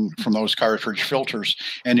from those cartridge filters.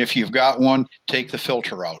 And if you've got one, take the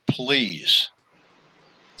filter out, please.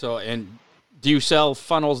 So, and do you sell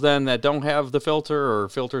funnels then that don't have the filter, or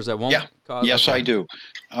filters that won't? Yeah. Cause Yes, I do.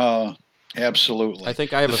 Absolutely. I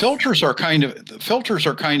think I have the filters are kind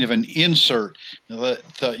of an insert.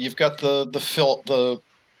 You've got the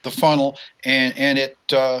funnel and it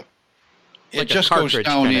like just goes down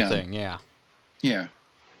kind in. Of thing. Yeah. Yeah.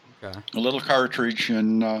 Okay. A little cartridge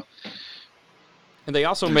and they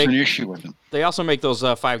also there's make an issue with them. They also make those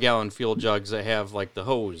 5-gallon fuel jugs that have like the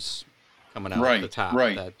hose coming out at the top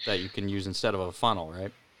that you can use instead of a funnel,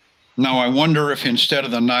 right? Now, I wonder if instead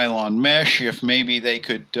of the nylon mesh, if maybe they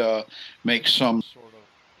could make some sort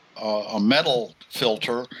of a metal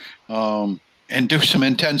filter and do some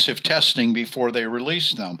intensive testing before they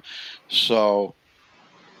release them. So,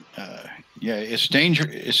 yeah, it's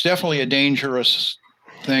definitely a dangerous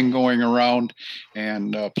thing going around.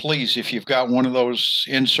 And please, if you've got one of those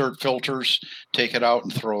insert filters, take it out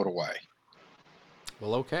and throw it away.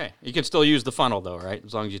 Well, okay. You can still use the funnel, though, right?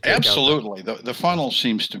 As long as you take Absolutely. The funnel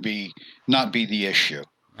seems to not be the issue.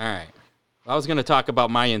 All right. I was going to talk about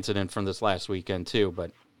my incident from this last weekend, too, but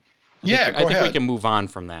I think we can move on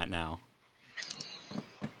from that now.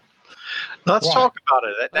 Let's talk about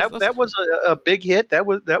it. That was a big hit. That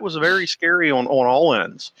was very scary on all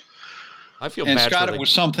ends. I feel and bad Scott, for it was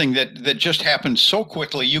something that just happened so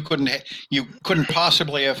quickly you couldn't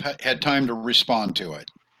possibly have had time to respond to it.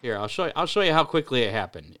 Here, I'll show you how quickly it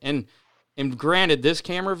happened. And granted, this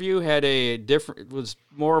camera view was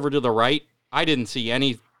more over to the right. I didn't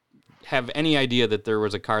have any idea that there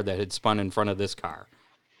was a car that had spun in front of this car.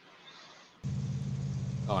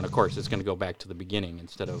 Oh, and of course, it's going to go back to the beginning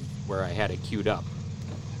instead of where I had it queued up.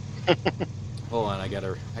 Hold on, I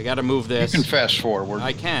gotta move this. You can fast forward.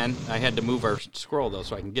 I can. I had to move our scroll though,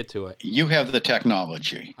 so I can get to it. You have the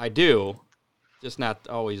technology. I do, just not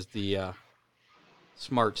always the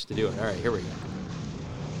smarts to do it. All right, here we go.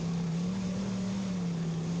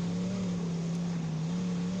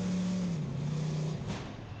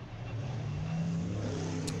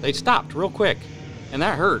 They stopped real quick, and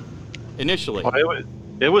that hurt initially.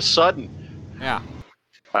 It was sudden. Yeah.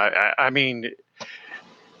 I mean,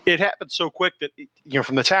 it happened so quick that,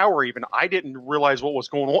 from the tower even, I didn't realize what was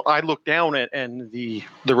going on. I looked down and the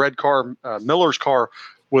red car, Miller's car,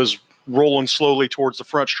 was rolling slowly towards the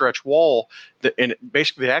front stretch wall, and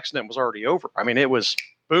basically the accident was already over. I mean, it was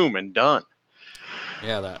boom and done.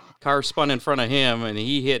 Yeah, that car spun in front of him, and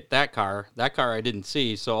he hit that car. That car I didn't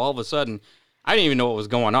see, so all of a sudden, I didn't even know what was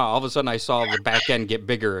going on. All of a sudden, I saw the back end get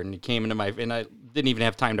bigger, and it came into and I didn't even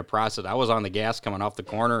have time to process it. I was on the gas coming off the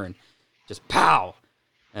corner, and just pow!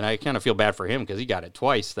 And I kind of feel bad for him because he got it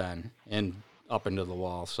twice then, and up into the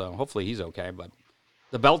wall. So hopefully he's okay, but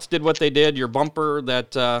the belts did what they did. Your bumper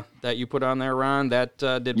that you put on there, Ron, that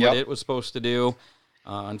did what it was supposed to do.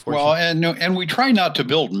 Unfortunately. Well, and we try not to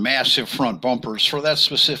build massive front bumpers for that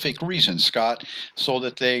specific reason, Scott, so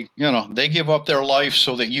that they give up their life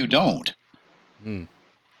so that you don't. Hmm.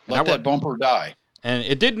 Let that bumper die. And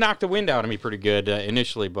it did knock the wind out of me pretty good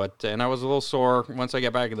initially, and I was a little sore once I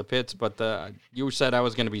got back in the pits. But you said I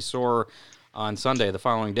was going to be sore on Sunday, the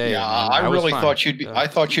following day. Yeah, and I really thought you'd be. I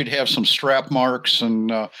thought you'd have some strap marks,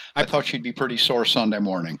 and I thought you'd be pretty sore Sunday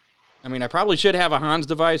morning. I mean, I probably should have a Hans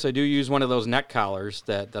device. I do use one of those neck collars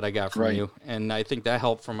that I got from you, and I think that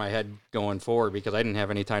helped for my head going forward because I didn't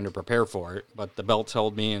have any time to prepare for it. But the belts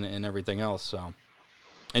held me and everything else. So,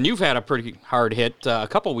 and you've had a pretty hard hit a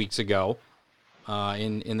couple weeks ago.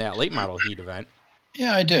 In that late model heat event.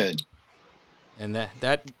 Yeah, I did. And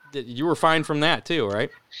that you were fine from that too, right?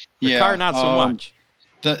 The yeah, car not so much.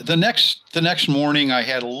 The next morning I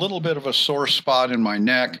had a little bit of a sore spot in my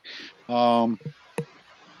neck. 2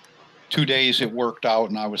 days it worked out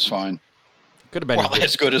and I was fine. Could have been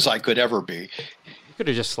as good as I could ever be. You could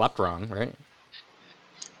have just slept wrong, right?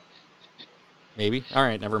 Maybe. All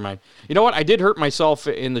right, never mind. You know what? I did hurt myself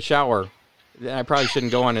in the shower. I probably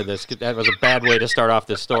shouldn't go into this. That was a bad way to start off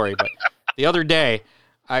this story. But the other day,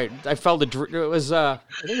 I felt it was I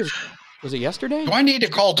think was it yesterday? Do I need to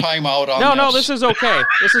call timeout on this? No, this is okay.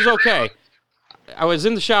 This is okay. I was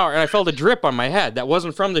in the shower and I felt a drip on my head. That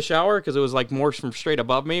wasn't from the shower because it was like more from straight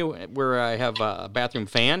above me where I have a bathroom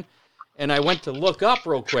fan. And I went to look up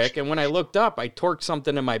real quick, and when I looked up, I torqued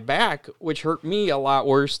something in my back, which hurt me a lot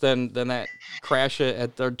worse than that crash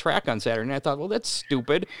at the track on Saturday. And I thought, well, that's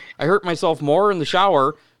stupid. I hurt myself more in the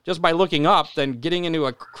shower just by looking up than getting into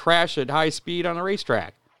a crash at high speed on a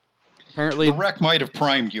racetrack. Apparently, the wreck might have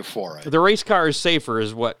primed you for it. The race car is safer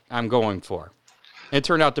is what I'm going for. It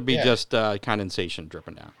turned out to be just condensation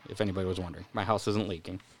dripping down, if anybody was wondering. My house isn't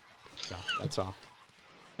leaking. So that's all.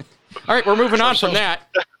 All right, we're moving on from that.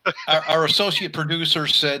 Our associate producer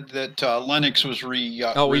said that Lennox was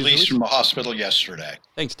released from the hospital yesterday.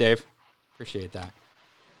 Thanks, Dave. Appreciate that.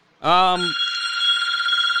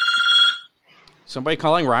 Somebody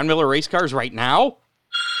calling Ron Miller race cars right now?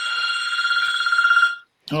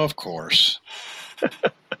 Of course.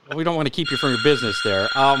 Well, we don't want to keep you from your business there.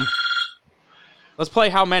 Let's play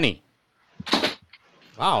How Many.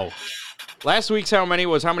 Wow. Last week's How Many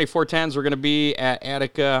was how many 410s were going to be at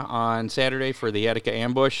Attica on Saturday for the Attica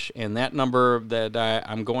ambush. And that number that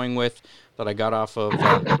I'm going with that I got off of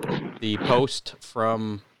the post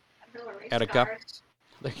from Attica.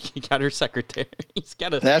 He got her secretary. He's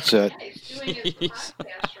got a. That's it.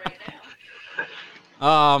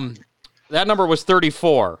 That number was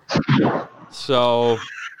 34. So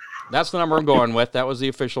that's the number I'm going with. That was the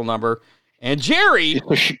official number. And Jerry.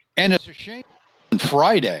 It's a shame.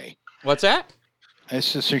 Friday. What's that?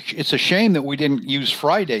 It's a shame that we didn't use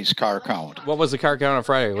Friday's car count. What was the car count on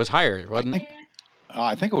Friday? It was higher, wasn't it?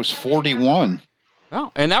 I think it was 41.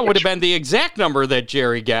 Oh, and that would have been the exact number that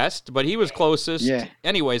Jerry guessed, but he was closest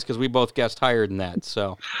anyways because we both guessed higher than that.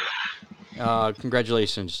 So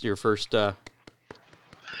congratulations, your first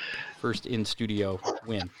in-studio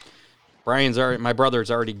win. My brother's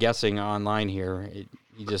already guessing online here.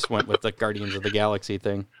 He just went with the Guardians of the Galaxy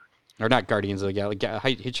thing. Or not Guardians of the Galaxy,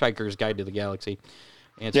 Hitchhiker's Guide to the Galaxy.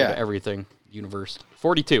 Answer to everything, universe.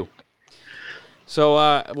 42. So,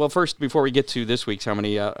 well, first, before we get to this week's How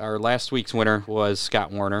Many, our last week's winner was Scott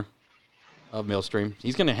Warner of Millstream.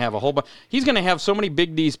 He's going to have a whole bunch. He's going to have so many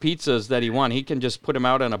Big D's pizzas that he won. He can just put them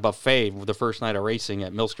out on a buffet the first night of racing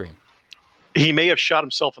at Millstream. He may have shot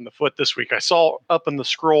himself in the foot this week. I saw up in the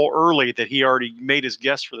scroll early that he already made his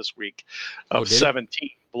guess for this week of 17,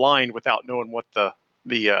 blind without knowing what the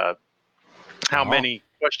how many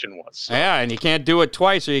question was. So. Yeah, and you can't do it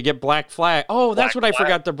twice or you get black flag. Oh, that's what I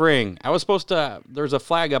forgot to bring. I was supposed to, there's a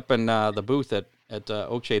flag up in the booth at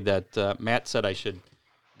Oakshade that Matt said I should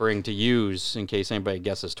bring to use in case anybody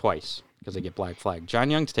guesses twice because they get black flag. John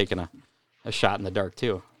Young's taking a shot in the dark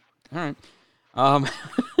too. All right.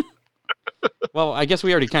 Well, I guess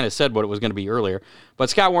we already kind of said what it was going to be earlier. But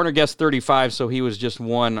Scott Warner guessed 35, so he was just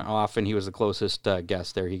one off, and he was the closest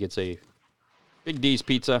guess there. He gets a Big D's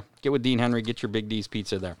Pizza. Get with Dean Henry. Get your Big D's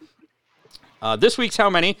Pizza there. This week's How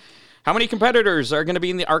Many? How many competitors are going to be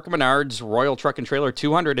in the Arc Menards Royal Truck and Trailer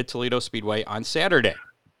 200 at Toledo Speedway on Saturday?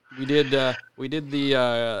 We did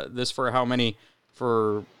this for How Many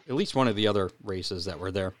for at least one of the other races that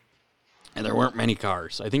were there, and there weren't many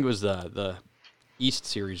cars. I think it was the East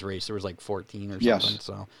Series race. There was like 14 or something. Yes.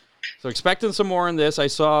 So expecting some more in this. I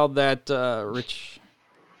saw that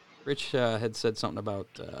Rich had said something about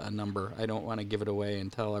a number. I don't want to give it away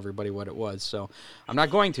and tell everybody what it was, so I'm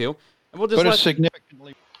not going to. And we'll just it's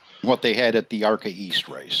significantly what they had at the Arca East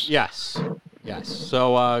race. Yes.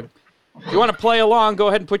 So if you want to play along, go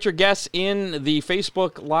ahead and put your guess in the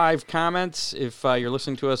Facebook Live comments. If you're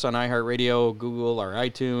listening to us on iHeartRadio, Google, or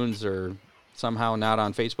iTunes, or somehow not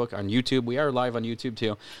on Facebook, on YouTube. We are live on YouTube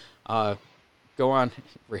too. Go on.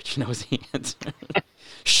 Rich knows the answer.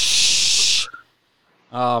 Shh.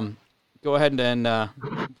 Go ahead and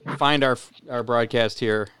find our broadcast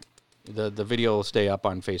here. The video will stay up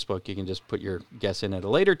on Facebook. You can just put your guess in at a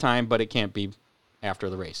later time, but it can't be after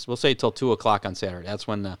the race. We'll say till 2 o'clock on Saturday. That's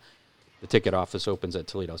when the ticket office opens at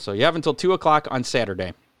Toledo. So you have until 2 o'clock on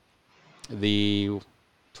Saturday, the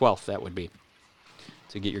 12th, that would be,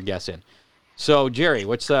 to get your guess in. So, Jerry,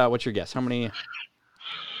 what's your guess? How many?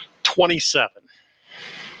 27.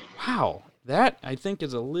 Wow. That, I think,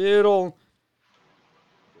 is a little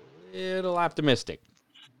optimistic.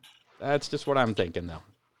 That's just what I'm thinking, though.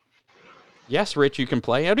 Yes, Rich, you can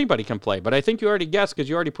play. Anybody can play. But I think you already guessed because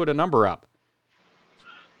you already put a number up.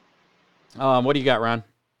 What do you got, Ron?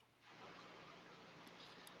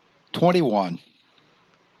 21.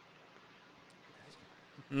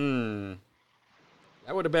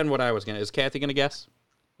 That would have been what I was going to. Is Kathy going to guess?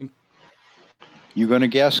 You going to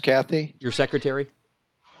guess, Kathy? Your secretary?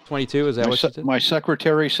 22, is that what you said? My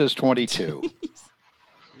secretary says 22. You're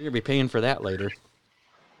going to be paying for that later.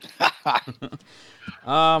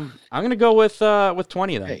 I'm going to go with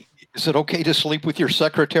 20 then. Hey, is it okay to sleep with your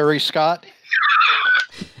secretary, Scott?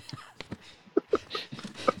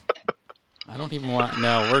 I don't even want.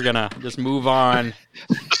 No, we're going to just move on.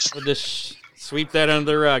 We'll just sweep that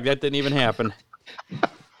under the rug. That didn't even happen.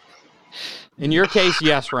 In your case,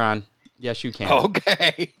 yes, Ron. Yes, you can.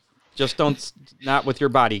 Okay. Just not with your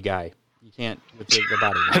body guy. You can't with the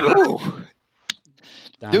body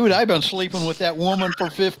guy. Dude, I've been sleeping with that woman for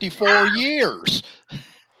 54 years.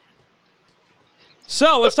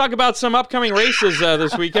 So let's talk about some upcoming races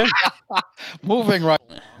this weekend. Moving right.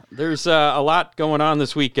 There's a lot going on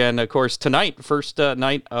this weekend. Of course, tonight, first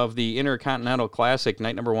night of the Intercontinental Classic,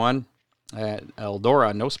 night number 1 at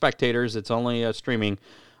Eldora. No spectators. It's only streaming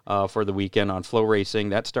for the weekend on Flow Racing.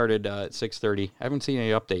 That started at 6:30. I haven't seen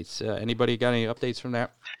any updates. Anybody got any updates from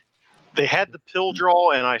that? They had the pill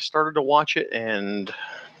draw, and I started to watch it and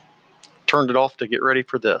turned it off to get ready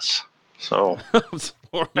for this. So,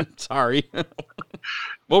 sorry.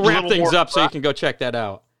 We'll wrap things up so you can go check that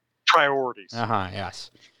out. Priorities.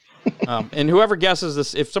 Yes. And whoever guesses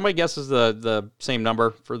this, if somebody guesses the same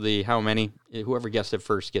number for the how many, whoever guessed it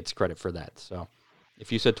first gets credit for that. So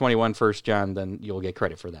if you said 21 first, John, then you'll get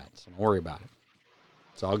credit for that. So don't worry about it.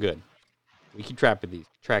 It's all good. We keep track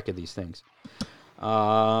of these things.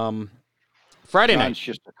 Friday night. It's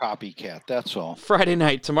just a copycat, that's all. Friday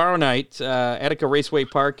night, tomorrow night, Attica Raceway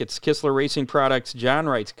Park. It's Kistler Racing Products. John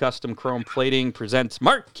Wright's Custom Chrome Plating presents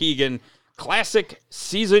Mark Keegan Classic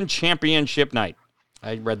Season Championship Night.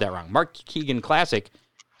 I read that wrong. Mark Keegan Classic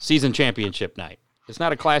Season Championship Night. It's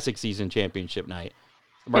not a Classic Season Championship Night.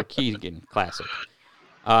 It's the Mark Keegan Classic.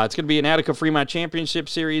 It's going to be an Attica Fremont Championship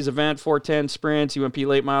Series event, 410 sprints, UMP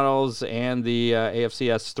late models, and the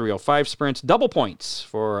AFCS 305 sprints. Double points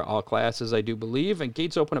for all classes, I do believe. And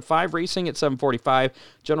gates open at 5, racing at 7:45.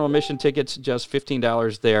 General admission tickets, just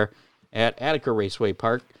 $15 there at Attica Raceway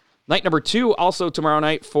Park. Night number 2, also tomorrow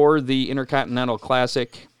night for the Intercontinental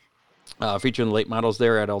Classic, featuring the late models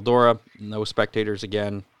there at Eldora. No spectators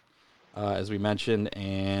again, as we mentioned,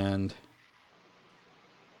 and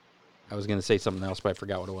I was going to say something else, but I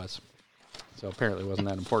forgot what it was. So apparently it wasn't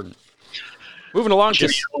that important. Moving along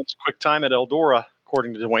Jimmy Allen's quick time at Eldora,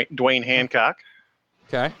 according to Dwayne Hancock.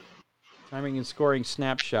 Okay. Timing and scoring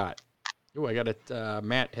snapshot. Oh, I got it.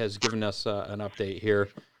 Matt has given us an update here,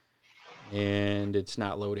 and it's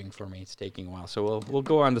not loading for me. It's taking a while. So we'll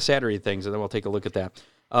go on the Saturday things, and then we'll take a look at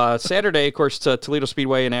that. Saturday, of course, Toledo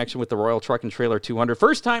Speedway in action with the Royal Truck and Trailer 200.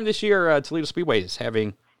 First time this year Toledo Speedway is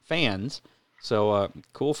having fans. So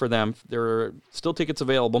cool for them. There are still tickets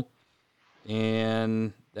available,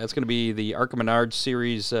 and that's going to be the Arca Menard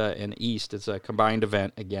Series in East. It's a combined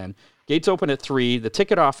event again. Gates open at 3, the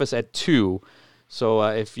ticket office at 2. So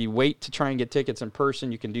if you wait to try and get tickets in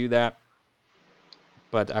person, you can do that,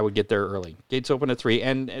 but I would get there early. Gates open at 3.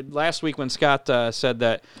 And last week when Scott said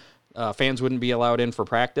that fans wouldn't be allowed in for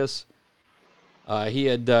practice, he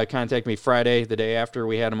had contacted me Friday, the day after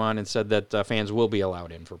we had him on, and said that fans will be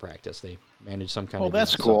allowed in for practice. They manage some kind of... Oh,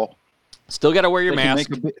 that's cool. So still got to wear your mask.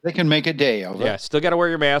 They can make a day of it. Yeah, still got to wear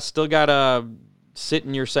your mask. Still got to sit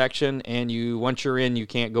in your section, and once you're in, you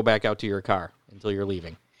can't go back out to your car until you're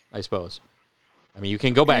leaving, I suppose. I mean, you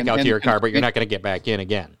can go back out to your car, but you're not going to get back in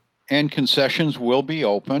again. And concessions will be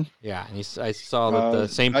open. Yeah, and I saw that the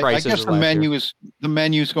same prices. I guess the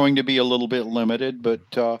menu is going to be a little bit limited, but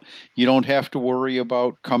you don't have to worry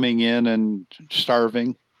about coming in and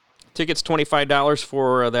starving. Tickets $25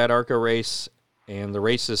 for that ARCA race, and the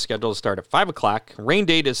race is scheduled to start at 5 o'clock. Rain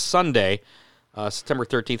date is Sunday. September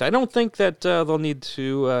 13th. I don't think that they'll need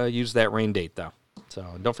to use that rain date, though. So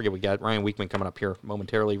don't forget, we got Ryan Weekman coming up here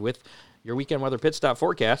momentarily with your weekend weather pit stop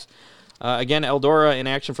forecast. Again, Eldora in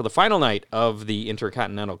action for the final night of the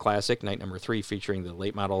Intercontinental Classic, night number 3, featuring the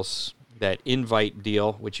late models. That invite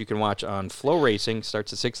deal, which you can watch on Flow Racing,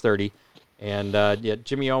 starts at 6:30. And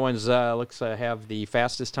Jimmy Owens looks to have the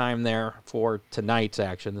fastest time there for tonight's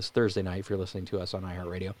action, this Thursday night, if you're listening to us on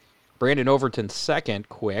iHeartRadio. Brandon Overton second,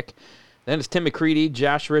 quick. Then it's Tim McCready,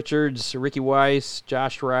 Josh Richards, Ricky Weiss,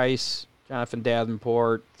 Josh Rice, Jonathan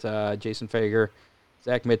Davenport, Jason Fager,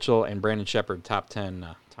 Zach Mitchell, and Brandon Shepard, top 10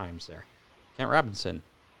 times there. Kent Robinson,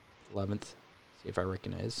 11th. See if I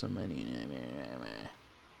recognize somebody.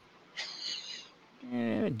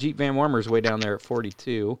 Jeep Van Wormer's way down there at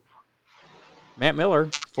 42. Matt Miller,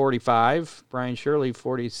 45. Brian Shirley,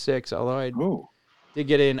 46. Although I did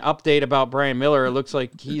get an update about Brian Miller. It looks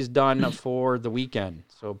like he's done for the weekend.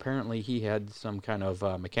 So apparently he had some kind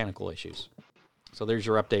of mechanical issues. So there's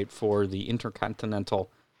your update for the Intercontinental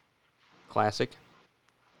Classic.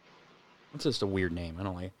 It's just a weird name. I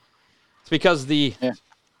don't like it. It's because the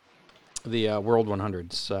World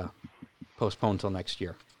 100's postponed until next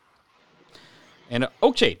year. And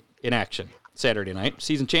Oakshade in action Saturday night.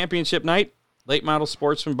 Season championship night. Late model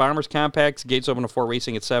sportsman, bombers, compacts. Gates open to 4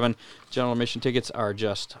 racing at 7. General admission tickets are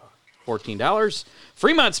just $14.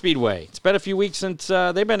 Fremont Speedway. It's been a few weeks since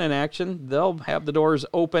they've been in action. They'll have the doors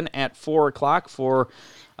open at 4 o'clock for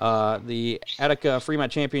the Attica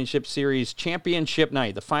Fremont Championship Series Championship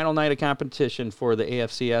Night, the final night of competition for the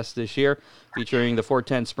AFCS this year, featuring the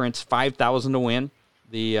 410 sprints, $5,000 to win.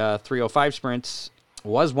 The 305 sprints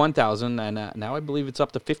was $1,000, and now I believe it's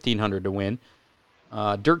up to $1,500 to win.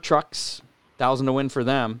 Dirt trucks, $1,000 to win for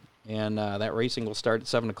them, and that racing will start at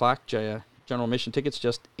 7 o'clock. General admission tickets,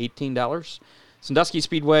 just $18. Sandusky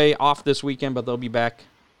Speedway off this weekend, but they'll be back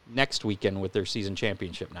next weekend with their season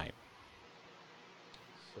championship night.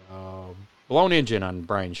 So, blown engine on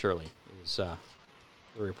Brian Shirley is the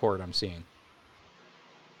report I'm seeing.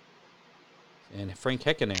 And Frank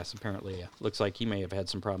Heckenass apparently looks like he may have had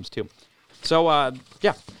some problems too. So,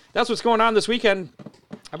 that's what's going on this weekend.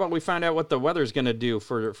 How about we find out what the weather's going to do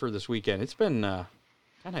for this weekend? It's been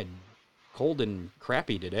kind of cold and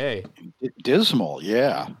crappy today. Dismal,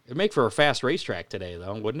 yeah. It'd make for a fast racetrack today,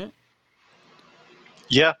 though, wouldn't it?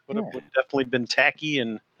 Yeah, would have definitely been tacky,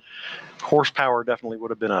 and horsepower definitely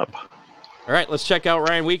would have been up. All right, let's check out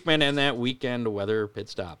Ryan Weekman and that weekend weather pit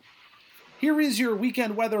stop. Here is your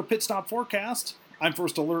weekend weather pit stop forecast. I'm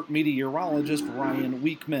First Alert meteorologist Ryan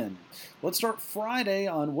Weekman. Let's start Friday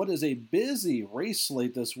on what is a busy race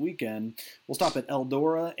slate this weekend. We'll stop at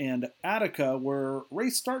Eldora and Attica, where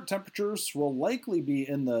race start temperatures will likely be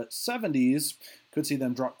in the 70s. Could see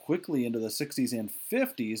them drop quickly into the 60s and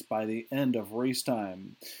 50s by the end of race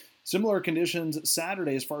time. Similar conditions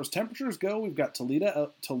Saturday as far as temperatures go. We've got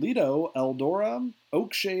Toledo, Eldora,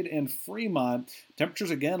 Oakshade, and Fremont.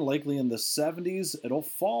 Temperatures again likely in the 70s. It'll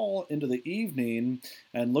fall into the evening,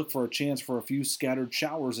 and look for a chance for a few scattered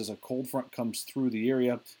showers as a cold front comes through the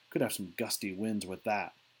area. Could have some gusty winds with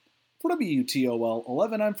that. For WTOL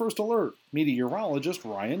 11, I'm First Alert meteorologist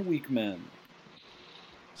Ryan Weekman.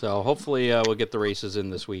 So hopefully we'll get the races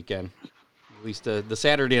in this weekend. At least the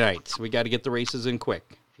Saturday nights. We got to get the races in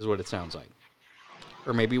quick, is what it sounds like.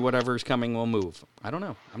 Or maybe whatever's coming will move. I don't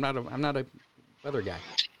know. I'm not a weather guy.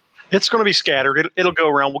 It's going to be scattered. It'll go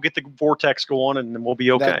around. We'll get the vortex going, and then we'll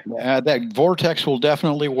be okay. That vortex will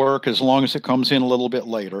definitely work as long as it comes in a little bit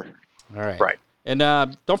later. All right. Right. And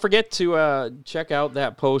don't forget to check out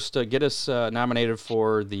that post. Get us nominated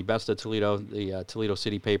for the Best of Toledo, the Toledo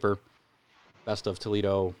City paper. Best of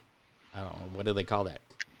Toledo. I don't know. What do they call that?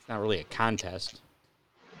 It's not really a contest.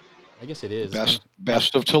 I guess it is.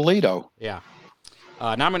 Best of Toledo. Yeah.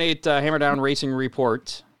 Nominate Hammer Down Racing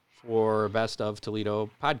Report for Best of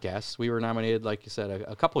Toledo podcasts. We were nominated, like you said,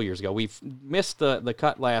 a couple years ago. We've missed the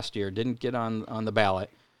cut last year. Didn't get on the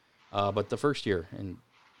ballot. But the first year, and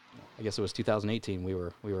I guess it was 2018, we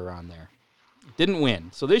were on there. Didn't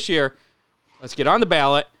win. So this year, let's get on the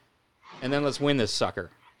ballot, and then let's win this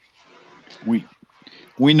sucker. We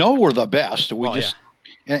know we're the best.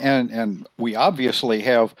 And we obviously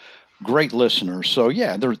have great listeners. So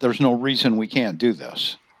yeah, there's no reason we can't do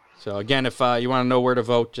this. So again, if you want to know where to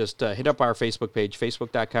vote, just hit up our Facebook page,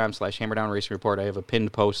 facebook.com/Hammerdown Racing Report. I have a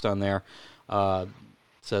pinned post on there. It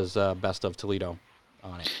says Best of Toledo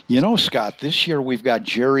on it. You know, Scott, this year we've got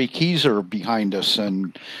Jerry Keyser behind us,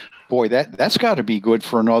 and boy, that's got to be good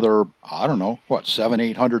for another, I don't know,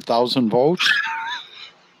 700,000-800,000 votes.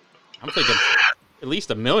 I'm thinking at least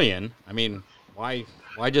 1 million. I mean, why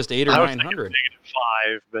just 800 or 900?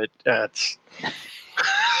 -5, but that's.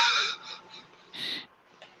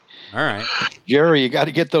 All right. Jerry, you got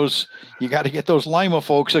to get those Lima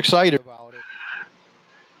folks excited about it.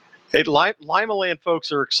 Hey, Lima Land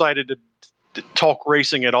folks are excited to talk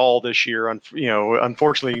racing at all this year.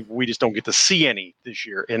 Unfortunately, we just don't get to see any this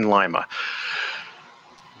year in Lima.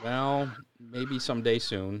 Well, maybe someday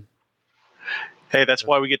soon. Hey, that's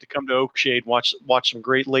why we get to come to Oakshade, watch some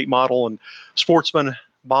great late model and sportsman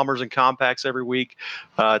bombers and compacts every week.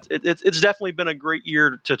 It's definitely been a great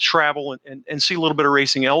year to travel and see a little bit of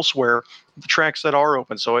racing elsewhere, the tracks that are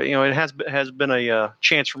open. So it has been a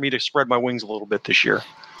chance for me to spread my wings a little bit this year.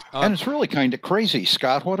 And it's really kind of crazy,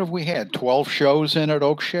 Scott. What have we had? 12 shows in at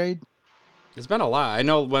Oakshade? It's been a lot. I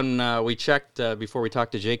know when we checked before we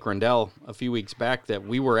talked to Jake Rundell a few weeks back that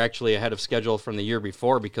we were actually ahead of schedule from the year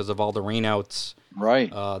before because of all the rainouts.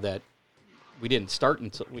 Right. That we didn't start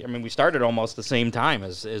until we started almost the same time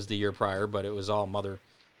as the year prior, but it was all Mother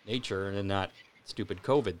Nature and not stupid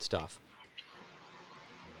COVID stuff.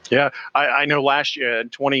 Yeah, I know last year in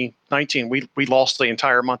 2019 we lost the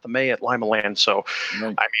entire month of May at Lima Land. So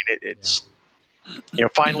Right. I mean it's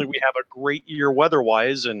finally we have a great year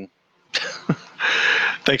weather-wise, and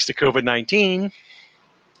thanks to COVID-19.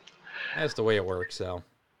 That's the way it works, though.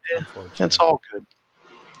 Yeah, that's all good.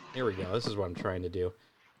 Here we go. This is what I'm trying to do.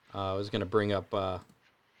 I was going to bring up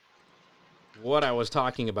what I was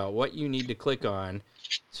talking about, what you need to click on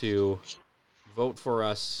to vote for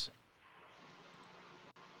us.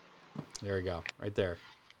 There we go, right there.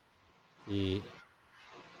 The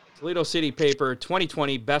Toledo City Paper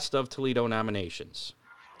 2020 Best of Toledo nominations.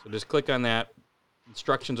 So just click on that.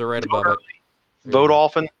 Instructions are right above it. Vote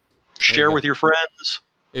often. Share with your friends.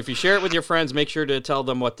 If you share it with your friends, make sure to tell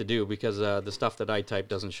them what to do because the stuff that I type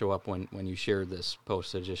doesn't show up when you share this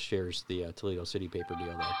post. It just shares the Toledo City Paper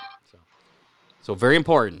deal there. So very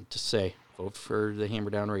important to say, vote for the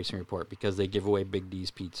Hammer Down Racing Report because they give away Big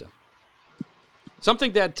D's Pizza.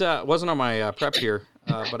 Something that wasn't on my prep here,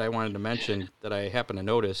 but I wanted to mention that I happened to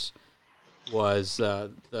notice was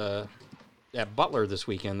at Butler this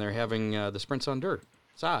weekend. They're having the Sprints on Dirt.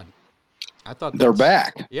 It's odd. I thought they're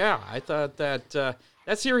back. Yeah, I thought that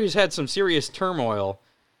that series had some serious turmoil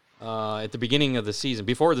at the beginning of the season,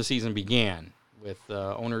 before the season began, with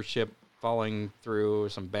ownership falling through,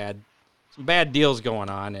 some bad deals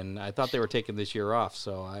going on, and I thought they were taking this year off.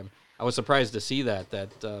 So I was surprised to see that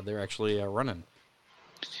they're actually running.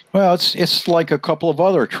 Well, it's like a couple of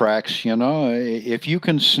other tracks, If you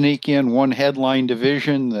can sneak in one headline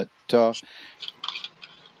division that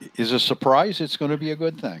is a surprise, it's going to be a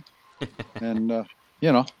good thing. And, Well,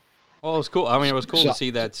 it was cool. I mean, it was cool to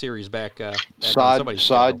see that series back.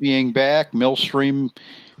 Sod being back, Millstream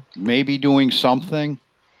maybe doing something.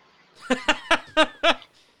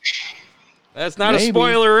 That's not a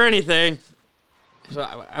spoiler or anything.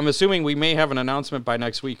 So I'm assuming we may have an announcement by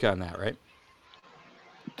next week on that, right?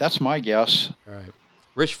 That's my guess. All right.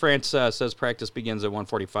 Rich France says practice begins at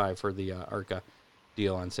 1:45 for the ARCA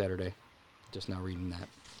deal on Saturday. Just now reading that.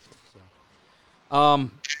 So.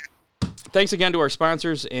 Thanks again to our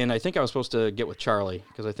sponsors, and I think I was supposed to get with Charlie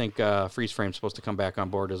because I think Freeze Frame's supposed to come back on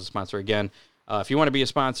board as a sponsor again. If you want to be a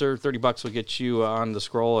sponsor, $30 will get you on the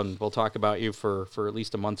scroll, and we'll talk about you for at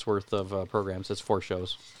least a month's worth of programs. That's 4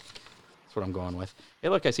 shows. That's what I'm going with. Hey,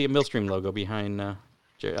 look, I see a Millstream logo behind.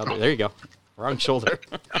 There you go. Wrong shoulder.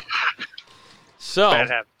 So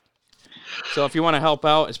if you want to help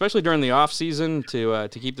out, especially during the off season to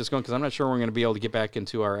keep this going, because I'm not sure we're going to be able to get back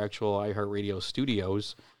into our actual iHeartRadio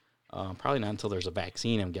studios. Probably not until there's a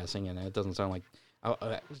vaccine, I'm guessing, and it doesn't sound like.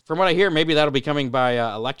 From what I hear, maybe that'll be coming by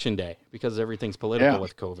Election Day because everything's political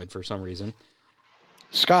with COVID for some reason.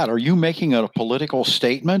 Scott, are you making a political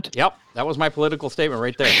statement? Yep, that was my political statement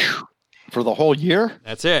right there. For the whole year?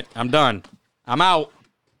 That's it. I'm done. I'm out.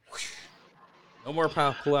 No more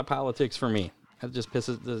politics for me. That just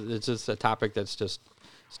pisses. It's just a topic that's just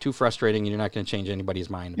it's too frustrating, and you're not going to change anybody's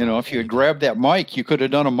mind. If you had grabbed that mic, you could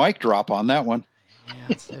have done a mic drop on that one.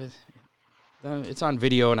 Yeah, it's on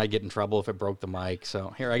video, and I get in trouble if it broke the mic.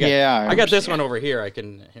 So here I got this one over here.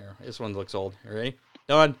 This one looks old. You ready?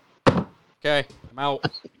 Done. Okay, I'm out.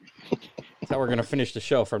 That's how we're going to finish the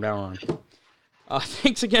show from now on.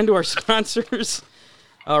 Thanks again to our sponsors.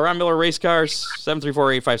 Ron Miller Race Cars,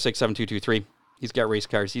 734-856-7223. He's got race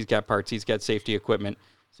cars. He's got parts. He's got safety equipment.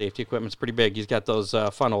 Safety equipment's pretty big. He's got those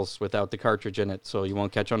funnels without the cartridge in it, so you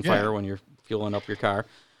won't catch on fire when you're fueling up your car.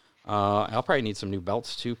 I'll probably need some new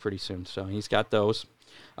belts, too, pretty soon, so he's got those.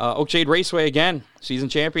 Oakshade Raceway, again, season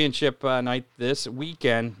championship night this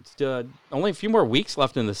weekend. Still, only a few more weeks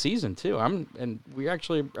left in the season, too. And we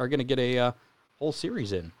actually are going to get a whole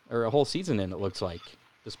series in, or a whole season in, it looks like,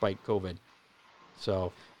 despite COVID.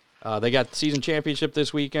 So they got the season championship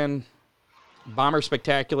this weekend. Bomber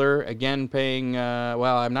Spectacular, again, paying,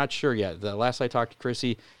 well, I'm not sure yet. The last I talked to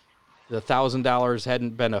Chrissy, the $1,000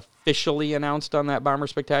 hadn't been officially announced on that Bomber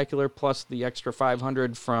Spectacular, plus the extra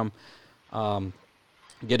 $500 from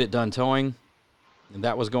Get It Done Towing. And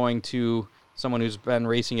that was going to someone who's been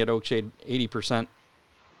racing at Oakshade 80%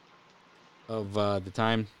 of the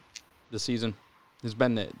time this season. Has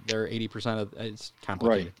been there 80% of it's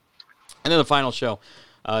complicated. Right. And then the final show,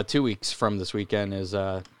 2 weeks from this weekend, is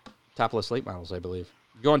topless late models, I believe.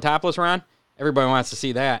 You going topless, Ron? Everybody wants to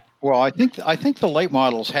see that. Well, I think the late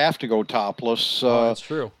models have to go topless. That's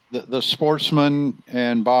true. The Sportsman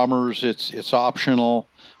and Bombers, it's optional.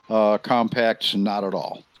 Compacts, not at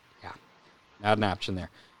all. Yeah, not an option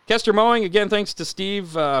there. Kester Mowing, again, thanks to Steve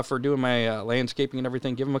for doing my landscaping and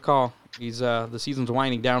everything. Give him a call. He's the season's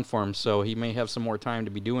winding down for him, so he may have some more time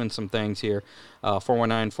to be doing some things here.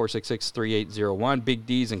 419-466-3801. Big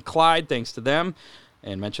D's and Clyde, thanks to them.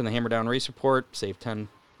 And mention the Hammer Down Race Report. Save 10%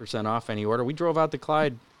 off any order. We drove out to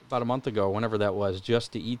Clyde about a month ago, whenever that was,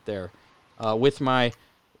 just to eat there with my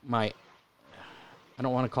I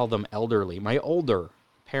don't want to call them elderly, my older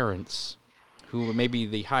parents, who may be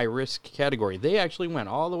the high-risk category. They actually went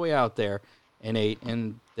all the way out there and ate,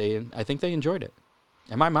 and I think they enjoyed it.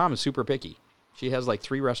 And my mom is super picky. She has like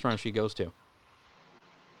 3 restaurants she goes to.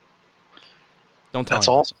 Don't tell That's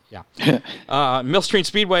me. awesome. Yeah. Millstream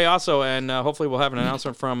Speedway also, and hopefully we'll have an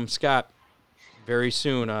announcement from Scott very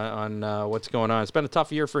soon on what's going on. It's been a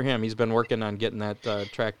tough year for him. He's been working on getting that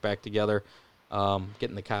track back together,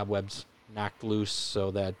 getting the cobwebs knocked loose so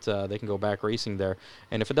that they can go back racing there.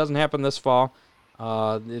 And if it doesn't happen this fall,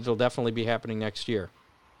 it'll definitely be happening next year.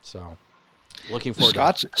 So looking forward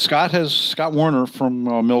to it. Scott Warner from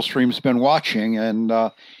Millstream's been watching,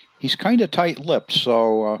 and he's kind of tight-lipped,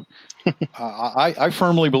 so I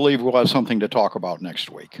firmly believe we'll have something to talk about next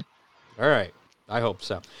week. All right. I hope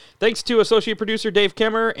so. Thanks to associate producer Dave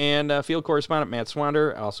Kemmer and field correspondent Matt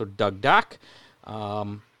Swander, also Doug Dock.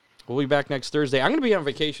 We'll be back next Thursday. I'm going to be on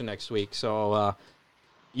vacation next week, so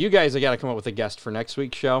you guys have got to come up with a guest for next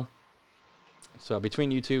week's show. So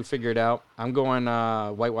between you two, figure it out. I'm going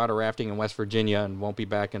whitewater rafting in West Virginia and won't be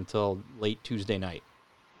back until late Tuesday night.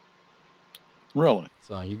 Really?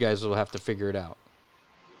 So you guys will have to figure it out.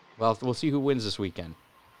 Well, we'll see who wins this weekend.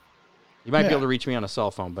 You might be able to reach me on a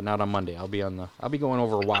cell phone, but not on Monday. I'll be going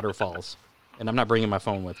over waterfalls, and I'm not bringing my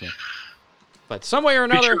phone with me. But some way or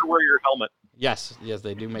another, be sure to wear your helmet. Yes,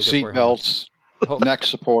 they do make seat belts, neck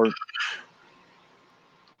support.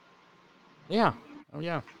 Yeah. Oh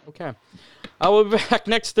yeah. Okay. We'll be back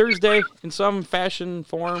next Thursday in some fashion,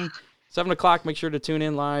 form. 7 o'clock. Make sure to tune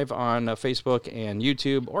in live on Facebook and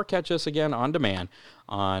YouTube, or catch us again on demand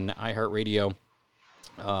on iHeartRadio.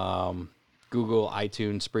 Google,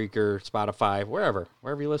 iTunes, Spreaker, Spotify, wherever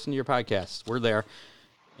you listen to your podcasts, we're there.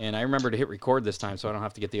 And I remember to hit record this time so I don't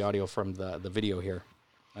have to get the audio from the video here.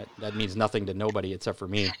 That means nothing to nobody except for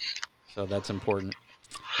me. So that's important.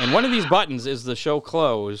 And one of these buttons is the show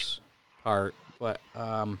close part, but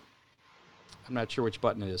I'm not sure which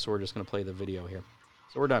button it is, so we're just going to play the video here.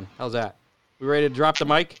 So we're done. How's that? We ready to drop the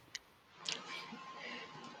mic?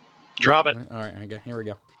 Drop it. All right, okay, here we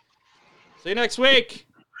go. See you next week.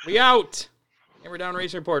 We out. Hammer Down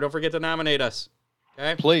Race Report. Don't forget to nominate us.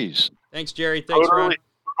 Okay? Please. Thanks, Jerry. Thanks, Ron.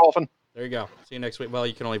 Golfing. There you go. See you next week. Well,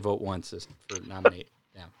 you can only vote once for nominate.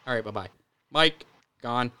 Yeah. All right, bye-bye. Mike,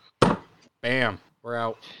 gone. Bam. We're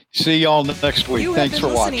out. See y'all next week. Thanks for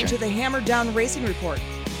watching. You have been listening to the Hammer Down Racing Report.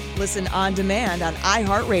 Listen on demand on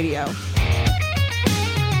iHeartRadio.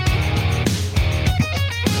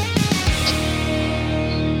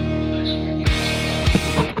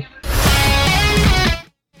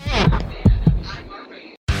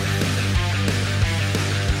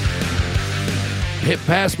 Pit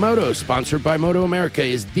Pass Moto, sponsored by Moto America,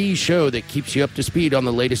 is the show that keeps you up to speed on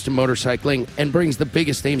the latest in motorcycling and brings the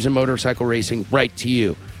biggest names in motorcycle racing right to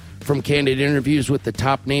you. From candid interviews with the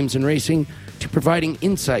top names in racing to providing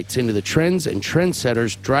insights into the trends and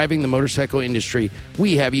trendsetters driving the motorcycle industry,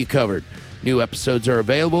 we have you covered. New episodes are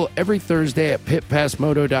available every Thursday at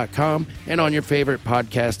pitpassmoto.com and on your favorite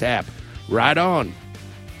podcast app. Ride on!